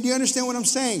 Do you understand what I'm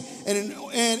saying?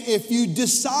 And if you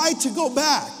decide to go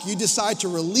back, you decide to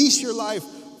release your life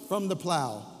from the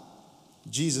plow,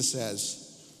 Jesus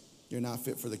says, you're not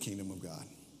fit for the kingdom of God.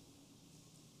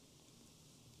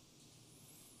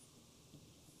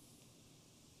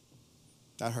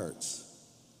 That hurts,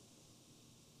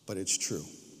 but it's true.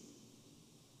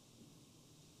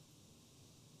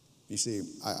 You see,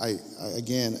 I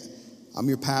again, I'm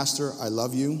your pastor. I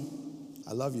love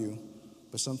you.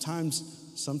 But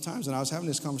sometimes, and I was having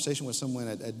this conversation with someone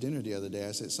at dinner the other day.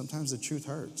 I said, sometimes the truth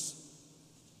hurts.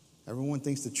 Everyone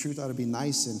thinks the truth ought to be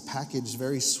nice and packaged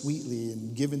very sweetly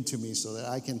and given to me so that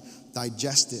I can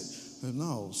digest it. But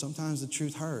no, sometimes the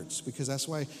truth hurts, because that's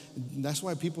why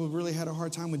people really had a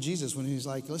hard time with Jesus when he's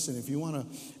like, listen, if you want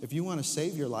to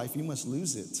save your life, you must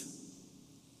lose it.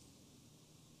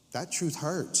 That truth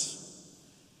hurts.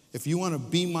 If you want to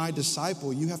be my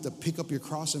disciple, you have to pick up your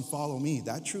cross and follow me.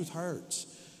 That truth hurts,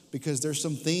 because there's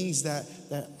some things that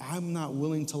I'm not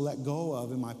willing to let go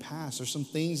of in my past. There's some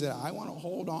things that I want to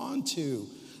hold on to.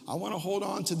 I want to hold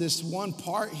on to this one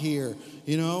part here,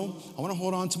 I want to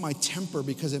hold on to my temper,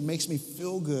 because it makes me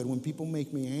feel good when people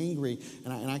make me angry,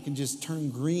 and I can just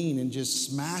turn green and just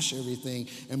smash everything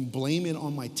and blame it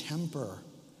on my temper.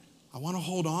 I want to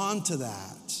hold on to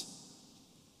that.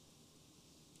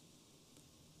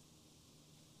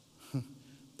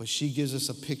 But she gives us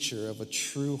a picture of a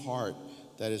true heart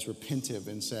that is repentive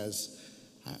and says,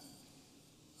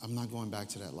 I'm not going back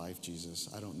to that life, Jesus.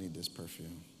 I don't need this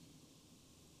perfume.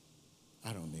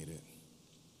 I don't need it.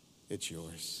 It's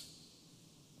yours.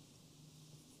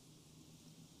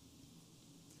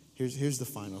 Here's the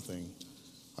final thing.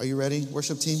 Are you ready,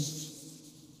 worship team?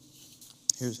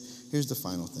 Here's the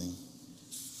final thing.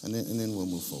 And then we'll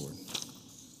move forward.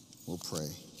 We'll pray.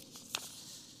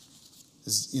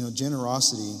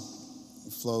 Generosity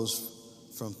flows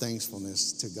from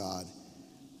thankfulness to God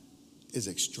is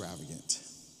extravagant.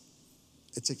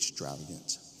 It's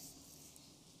extravagant.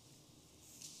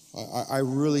 I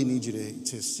really need you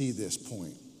to see this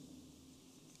point.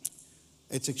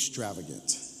 It's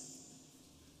extravagant.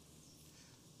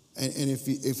 And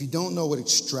if you don't know what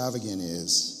extravagant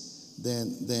is,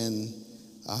 then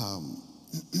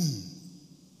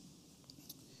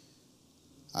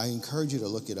I encourage you to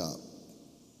look it up.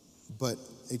 But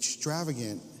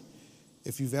extravagant,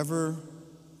 if you've ever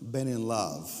been in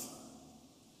love,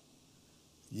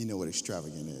 you know what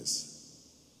extravagant is.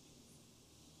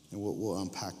 And we'll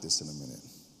unpack this in a minute.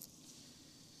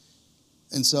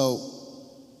 And so,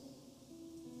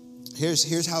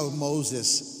 here's how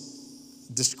Moses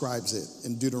describes it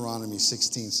in Deuteronomy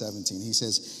 16:17. He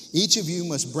says, each of you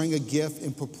must bring a gift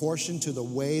in proportion to the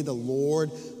way the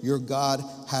Lord your God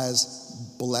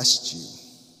has blessed you.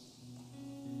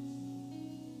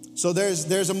 So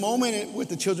there's a moment with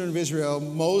the children of Israel.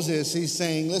 Moses, he's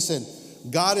saying, listen,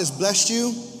 God has blessed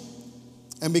you.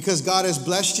 And because God has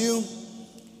blessed you,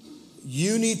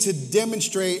 you need to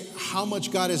demonstrate how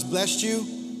much God has blessed you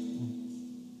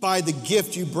by the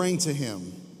gift you bring to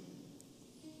him.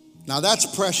 Now that's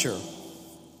pressure.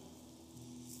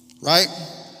 Right?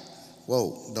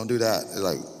 Whoa, don't do that. It's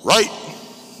like, right?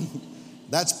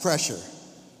 That's pressure.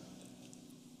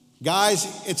 Guys,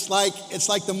 it's like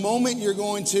the moment you're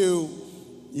going to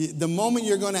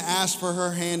ask for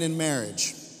her hand in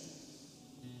marriage.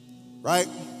 Right?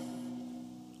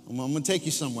 I'm going to take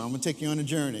you somewhere. I'm going to take you on a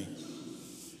journey.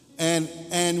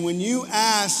 And when you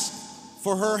ask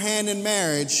for her hand in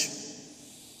marriage,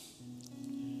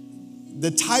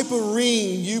 the type of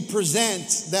ring you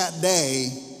present that day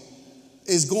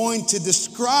is going to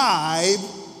describe,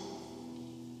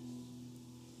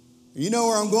 you know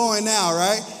where I'm going now,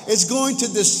 right? It's going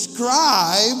to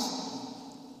describe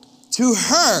to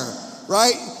her,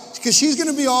 right? Because she's going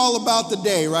to be all about the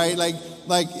day, right? In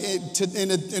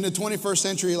the 21st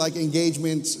century, like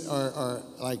engagements are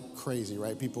like crazy,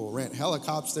 right? People rent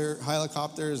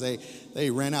helicopters. They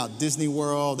rent out Disney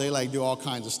World. They like do all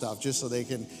kinds of stuff just so they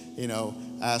can,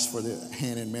 ask for the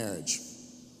hand in marriage,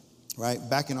 right?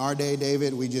 Back in our day,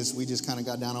 David, we just kind of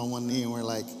got down on one knee and we're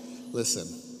like, listen,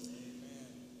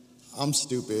 I'm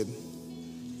stupid,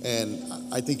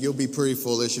 and I think you'll be pretty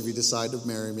foolish if you decide to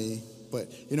marry me. But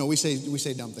we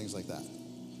say dumb things like that.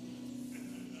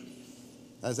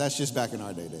 That's just back in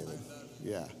our day, David.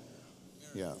 Yeah.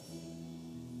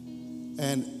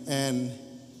 And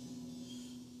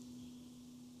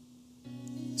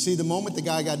see, the moment the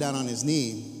guy got down on his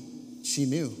knee, she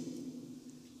knew.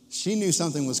 she knew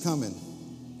something was coming,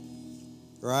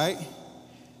 right?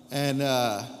 And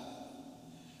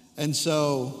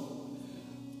so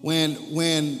when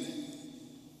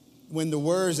the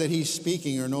words that he's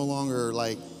speaking are no longer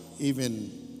like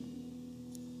even,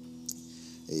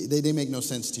 they make no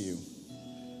sense to you,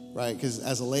 right? Because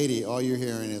as a lady, all you're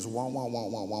hearing is wah, wah, wah,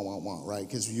 wah, wah, wah, wah, right?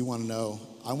 Because you want to know,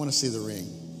 I want to see the ring.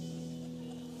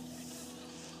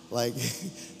 Like,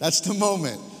 that's the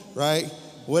moment, right?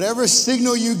 Whatever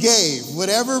signal you gave,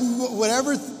 whatever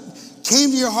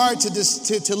came to your heart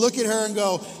to look at her and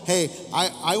go, hey,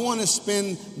 I want to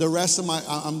spend the rest of my,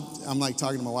 I'm like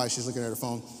talking to my wife, she's looking at her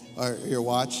phone or your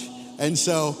watch. And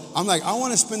so I'm like, I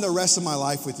want to spend the rest of my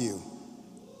life with you,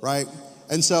 right?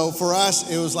 And so for us,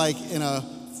 it was like in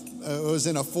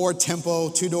a Ford Tempo,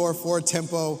 2-door Ford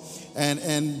Tempo.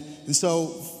 And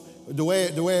so the way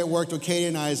it worked with Katie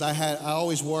and I is I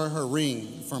always wore her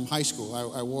ring from high school.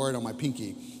 I wore it on my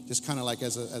pinky, just kind of like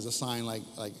as a sign, like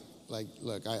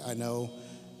look, I know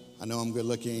I'm good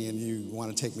looking and you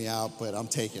want to take me out, but I'm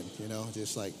taken,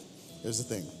 just like, here's the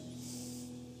thing.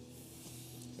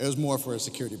 It was more for a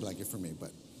security blanket for me,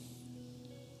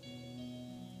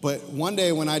 but one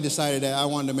day when I decided that I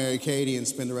wanted to marry Katie and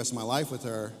spend the rest of my life with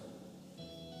her,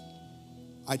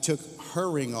 I took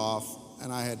her ring off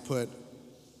and I had put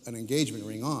an engagement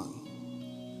ring on.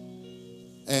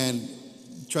 And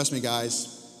trust me, guys,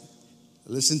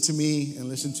 listen to me and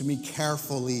listen to me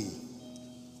carefully.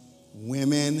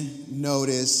 Women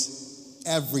notice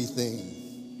everything,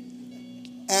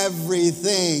 every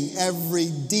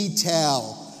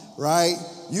detail, right?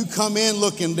 You come in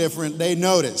looking different, they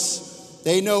notice.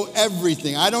 They know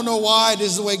everything. I don't know why.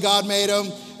 This is the way God made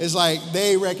them. It's like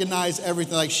they recognize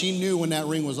everything. Like she knew when that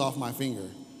ring was off my finger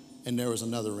and there was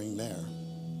another ring there.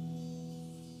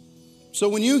 So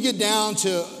when you get down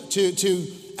to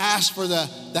ask for the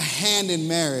hand in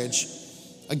marriage,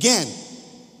 again,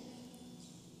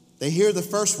 they hear the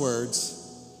first words,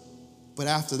 but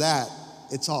after that,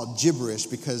 it's all gibberish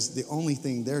because the only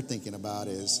thing they're thinking about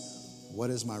is, what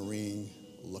does my ring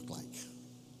look like?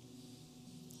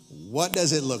 What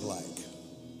does it look like?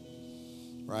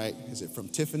 Right? Is it from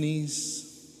Tiffany's?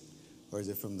 Or is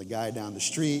it from the guy down the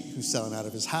street who's selling out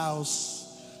of his house?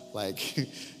 Like,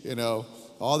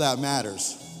 all that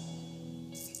matters.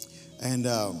 And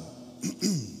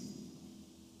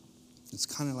it's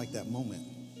kind of like that moment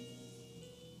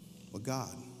with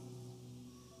God.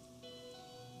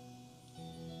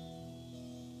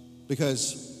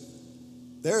 Because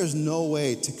there is no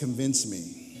way to convince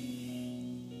me.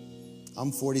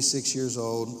 I'm 46 years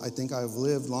old. I think I've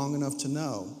lived long enough to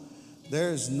know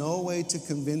there is no way to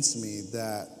convince me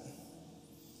that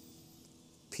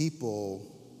people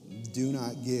do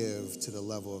not give to the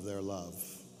level of their love.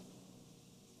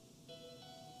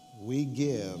 We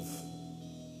give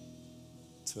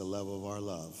to the level of our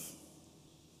love.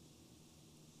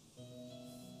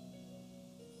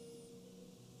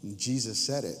 And Jesus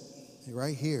said it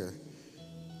right here.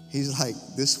 He's like,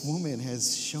 this woman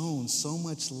has shown so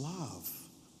much love.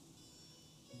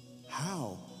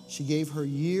 How? She gave her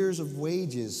years of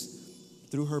wages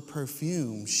through her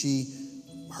perfume.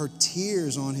 Her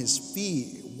tears on his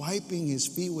feet, wiping his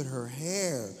feet with her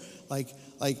hair. Like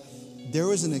there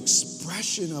was an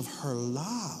expression of her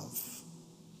love.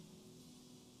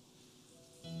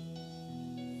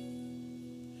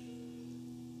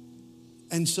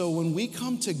 And so when we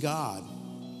come to God,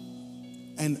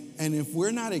 and if we're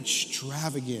not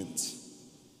extravagant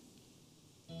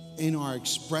in our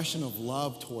expression of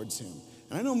love towards him,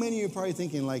 and I know many of you are probably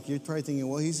thinking,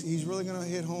 well, he's really going to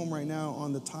hit home right now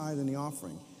on the tithe and the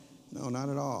offering. No, not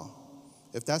at all.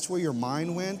 If that's where your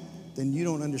mind went, then you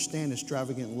don't understand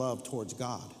extravagant love towards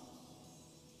God.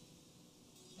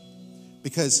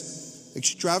 Because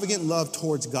extravagant love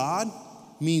towards God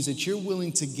means that you're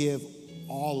willing to give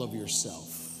all of yourself.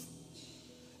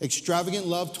 Extravagant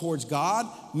love towards God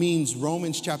means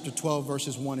Romans chapter 12,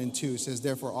 verses 1 and 2. It says,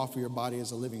 therefore, offer your body as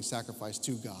a living sacrifice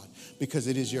to God, because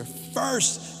it is your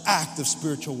first act of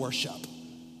spiritual worship.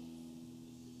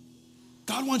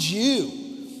 God wants you.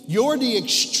 You're the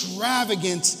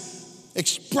extravagant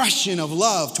expression of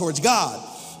love towards God.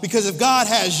 Because if God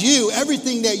has you,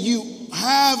 everything that you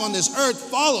have on this earth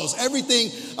follows. Everything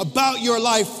about your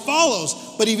life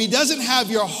follows. But if he doesn't have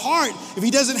your heart, if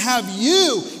he doesn't have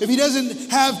you, if he doesn't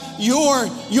have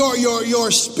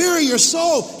your spirit, your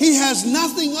soul, he has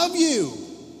nothing of you.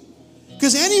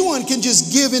 Because anyone can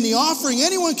just give in the offering.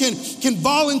 Anyone can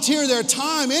volunteer their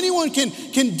time. Anyone can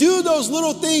do those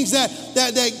little things that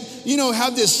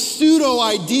have this pseudo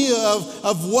idea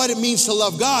of what it means to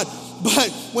love God.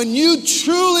 But when you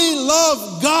truly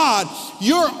love God,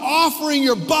 you're offering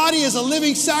your body as a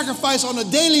living sacrifice on a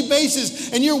daily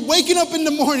basis, and you're waking up in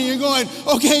the morning, you're going,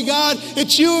 okay, God,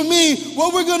 it's you and me.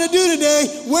 What we're going to do today,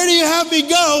 where do you have me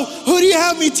go? Who do you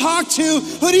have me talk to?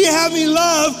 Who do you have me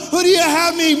love? Who do you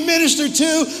have me minister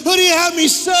to? Who do you have me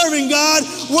serving, God?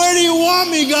 Where do you want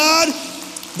me, God?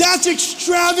 That's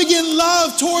extravagant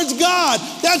love towards God.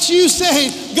 That's you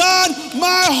saying, God,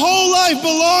 my whole life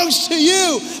belongs to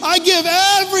you. I give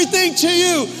everything to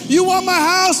you. You want my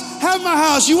house? Have my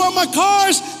house. You want my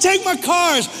cars? Take my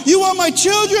cars. You want my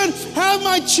children? Have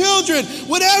my children.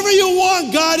 Whatever you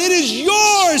want, God, it is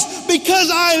yours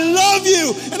because I love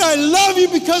you. And I love you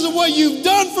because of what you've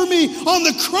done for me on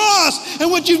the cross. And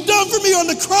what you've done for me on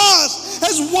the cross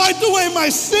has wiped away my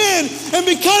sin. And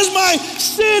because my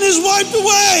sin is wiped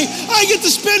away, I get to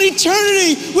spend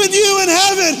eternity with you in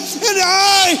heaven. And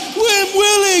I am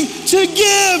willing to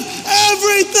give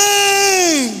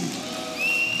everything.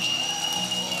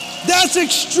 That's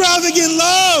extravagant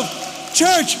love.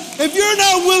 Church, if you're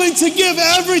not willing to give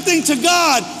everything to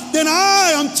God, then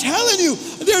I'm telling you,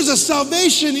 there's a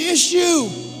salvation issue.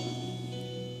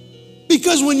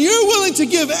 Because when you're willing to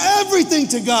give everything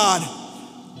to God,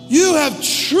 you have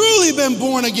truly been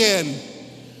born again.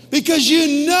 Because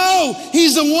you know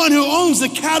He's the one who owns the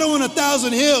cattle on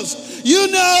 1,000 hills. You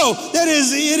know that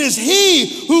it is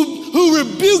He who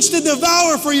rebukes the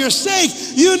devourer for your sake.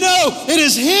 You know it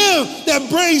is Him that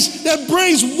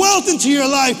brings wealth into your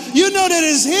life. You know that it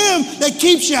is Him that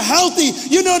keeps you healthy.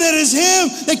 You know that it is Him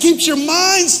that keeps your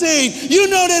mind sane. You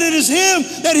know that it is Him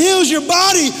that heals your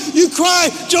body. You cry,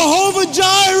 Jehovah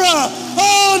Jireh.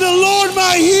 Oh, the Lord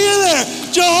my healer.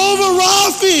 Jehovah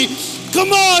Raphi.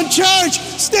 Come on, church,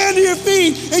 stand to your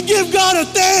feet and give God a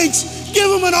thanks. Give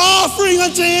Him an offering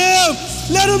unto Him.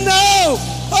 Let Him know.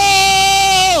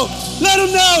 Oh, let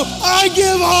Him know, I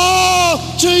give all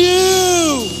to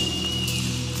you.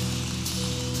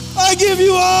 I give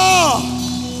you all.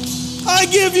 I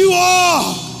give you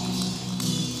all.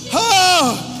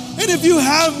 Oh, and if you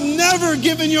have never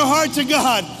given your heart to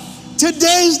God,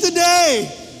 today's the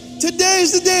day.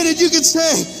 Today's the day that you can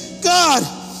say, God,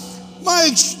 my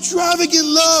extravagant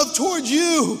love towards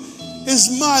you is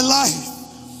my life.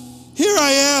 Here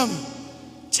I am.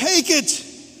 Take it.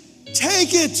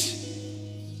 Take it.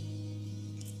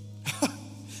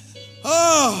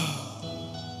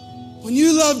 Oh, when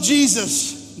you love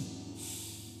Jesus,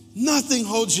 nothing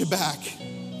holds you back.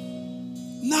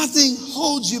 Nothing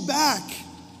holds you back.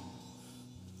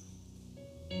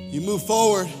 You move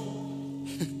forward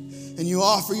and you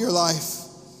offer your life.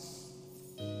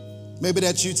 Maybe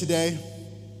that's you today.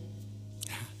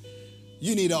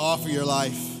 You need to offer your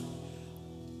life.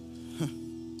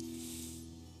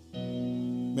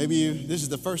 Maybe this is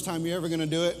the first time you're ever going to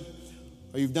do it,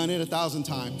 or you've done it 1,000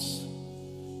 times.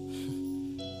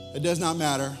 It does not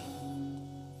matter.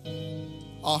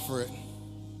 Offer it.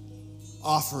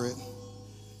 Offer it.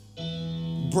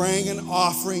 Bring an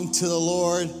offering to the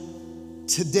Lord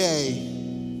today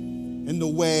in the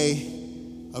way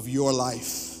of your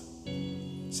life.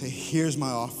 Say, here's my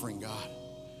offering, God.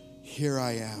 Here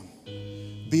I am.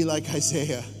 Be like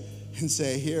Isaiah and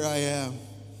say, here I am.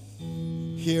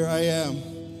 Here I am.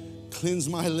 Cleanse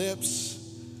my lips.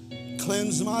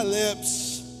 Cleanse my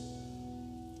lips.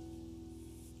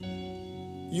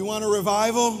 You want a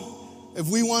revival? If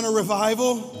we want a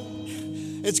revival,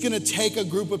 it's going to take a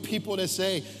group of people to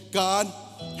say, God,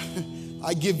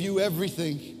 I give you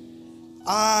everything.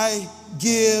 I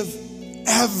give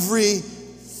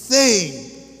everything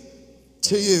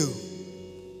to you.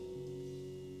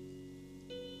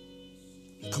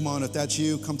 Come on, if that's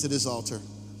you, come to this altar.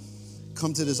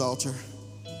 Come to this altar.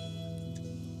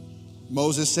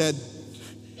 Moses said,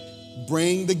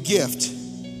 bring the gift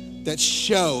that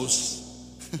shows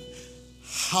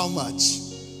how much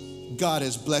God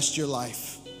has blessed your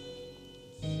life.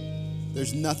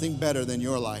 There's nothing better than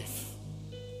your life.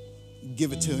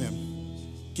 Give it to Him.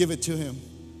 Give it to Him.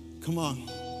 Come on.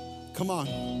 Come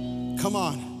on. Come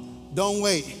on. Don't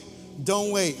wait.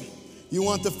 Don't wait. You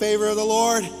want the favor of the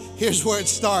Lord? Here's where it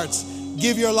starts.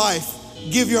 Give your life.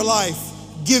 Give your life.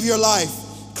 Give your life.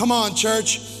 Come on,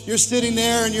 church. You're sitting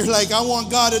there and you're like, I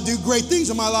want God to do great things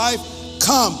in my life.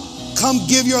 Come. Come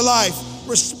give your life.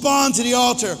 Respond to the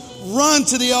altar. Run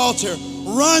to the altar.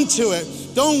 Run to it.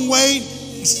 Don't wait.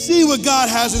 See what God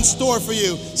has in store for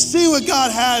you. See what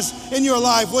God has in your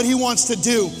life, what He wants to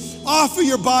do. Offer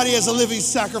your body as a living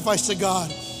sacrifice to God.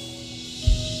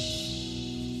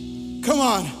 Come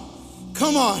on.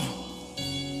 Come on.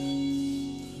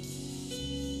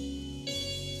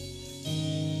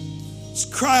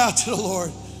 Just cry out to the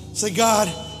Lord. Say, God,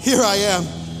 here I am.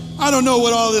 I don't know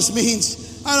what all this means.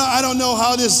 I don't know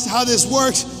how this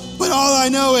works, But all I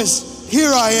know is,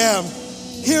 here I am.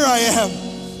 Here I am.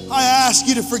 I ask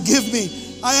you to forgive me.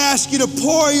 I ask you to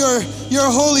pour your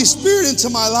Holy Spirit into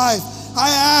my life. I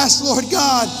ask, Lord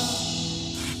God,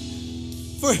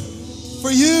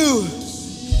 for you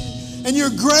and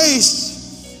your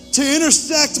grace to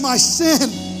intersect my sin,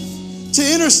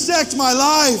 to intersect my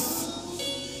life.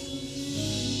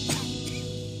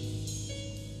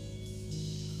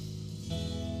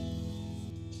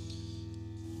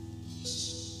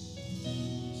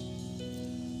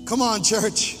 Come on,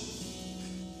 church.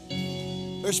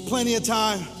 There's plenty of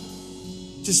time.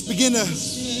 Just begin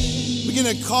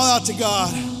to call out to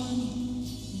God.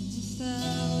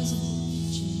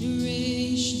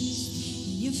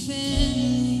 Your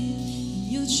family,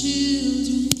 your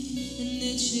children, and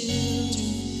their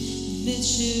children, and their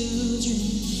children.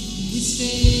 His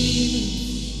favor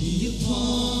be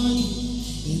upon you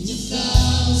and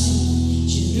 1,000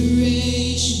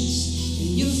 generations,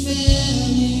 and your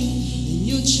family, and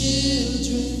your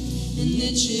children, and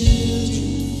their children,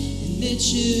 and their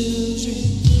children.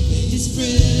 May His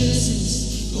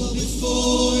presence go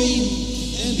before you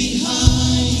and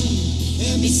behind you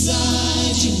and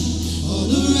beside you. All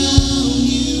around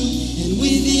you and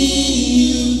within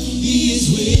you, He is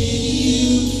with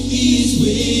you, He is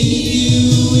with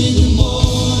you in the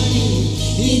morning,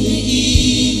 in the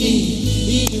evening,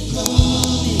 in your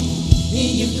coming,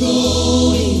 in your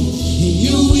going, in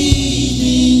your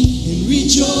weeping and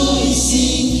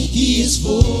rejoicing. He is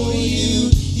for you,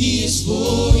 He is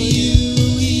for you,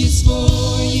 He is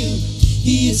for you,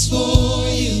 He is for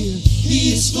you,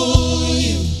 He is for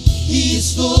you, He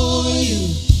is for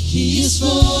you. He is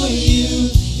for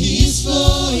you, He is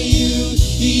for you,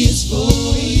 He is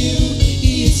for you,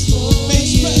 He is for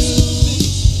you.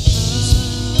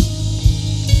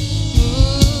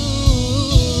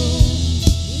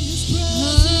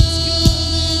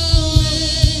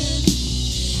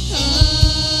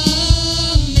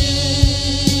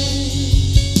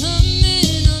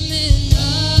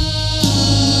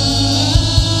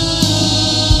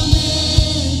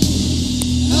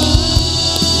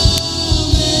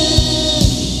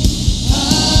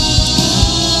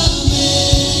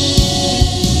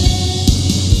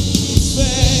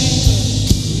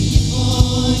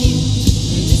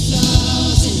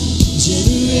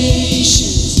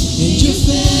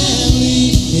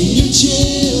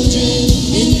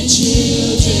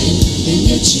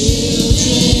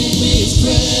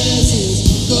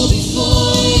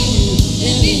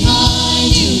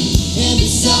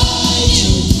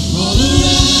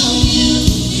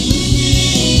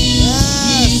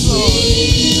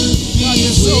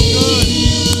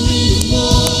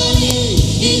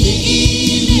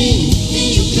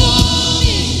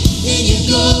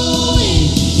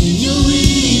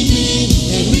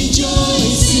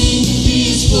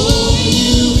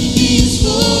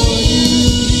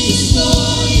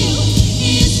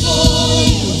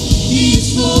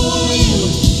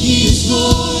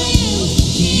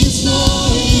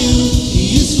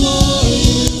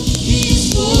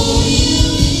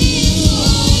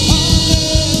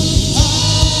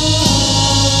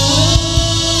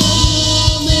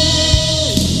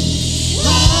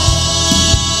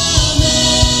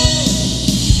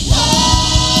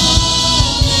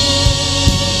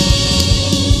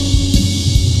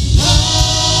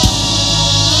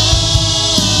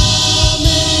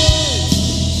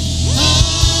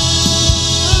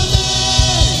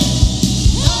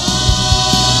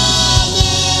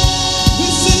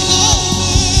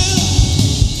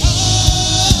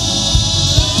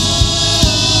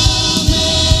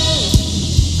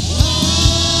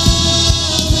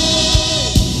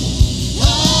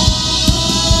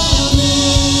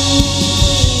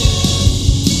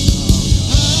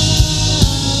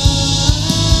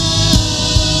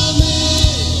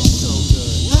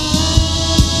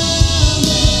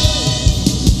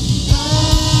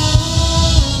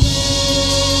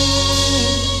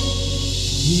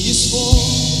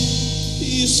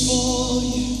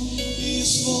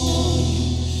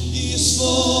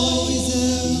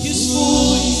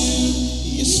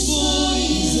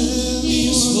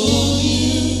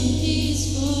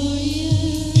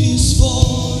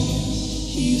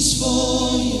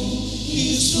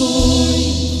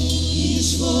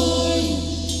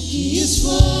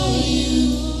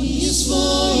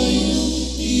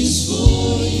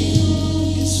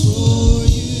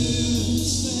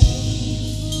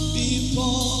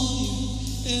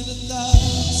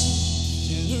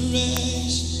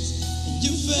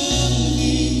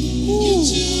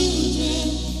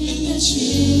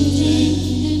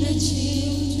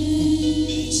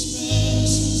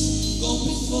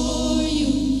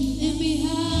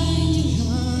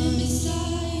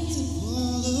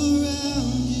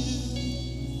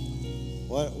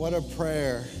 What a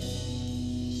prayer.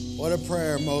 What a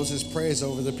prayer Moses prays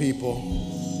over the people.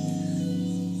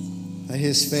 That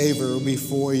his favor will be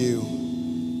for you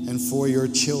and for your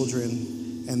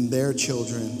children and their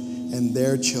children and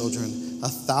their children.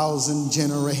 1,000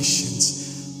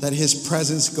 generations. That his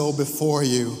presence go before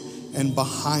you and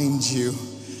behind you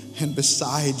and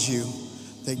beside you.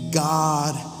 That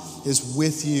God is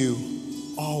with you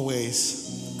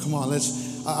always. Come on,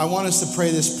 I want us to pray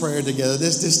this prayer together.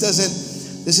 This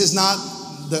is not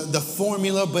the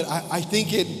formula, but I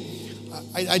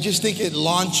just think it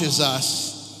launches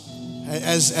us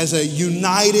as a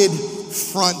united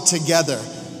front together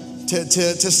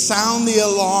to sound the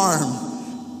alarm.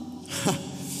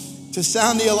 To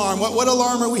sound the alarm. What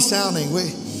alarm are we sounding?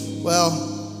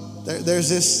 There's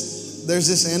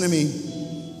this enemy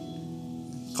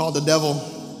called the devil,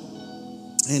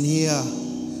 and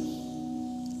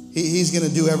he's going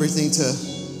to do everything to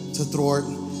thwart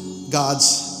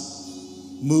God's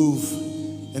move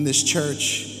in this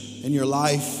church, in your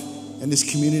life, in this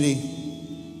community.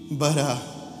 But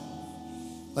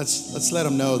let's let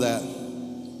him know that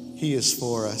he is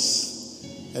for us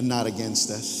and not against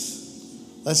us.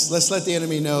 Let's let the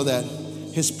enemy know that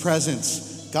his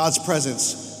presence, God's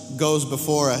presence, goes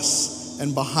before us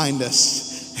and behind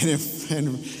us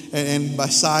and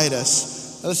beside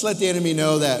us. Let's let the enemy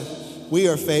know that we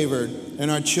are favored and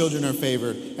our children are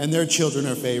favored and their children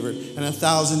are favored and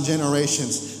 1,000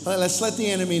 generations. Let's let the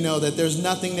enemy know that there's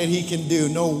nothing that he can do.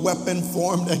 No weapon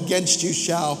formed against you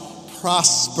shall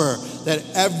prosper. That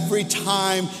every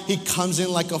time he comes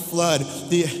in like a flood,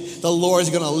 the Lord is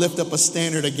going to lift up a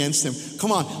standard against him. Come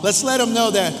on, let's let him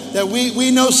know that we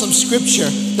know some scripture,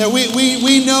 that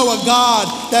we know a God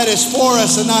that is for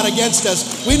us and not against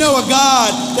us. We know a God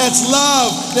that's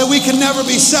love, that we can never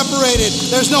be separated.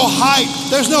 There's no height,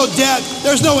 there's no depth,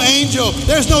 there's no angel,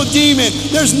 there's no demon,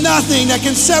 there's nothing that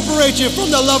can separate you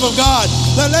from the love of God.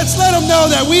 Let's let him know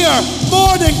that we are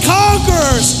more than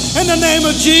conquerors in the name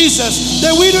of Jesus,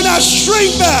 that we do not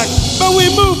shrink back, but we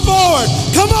move forward.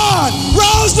 Come on,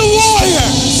 rouse the warrior,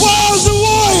 rouse the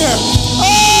warrior.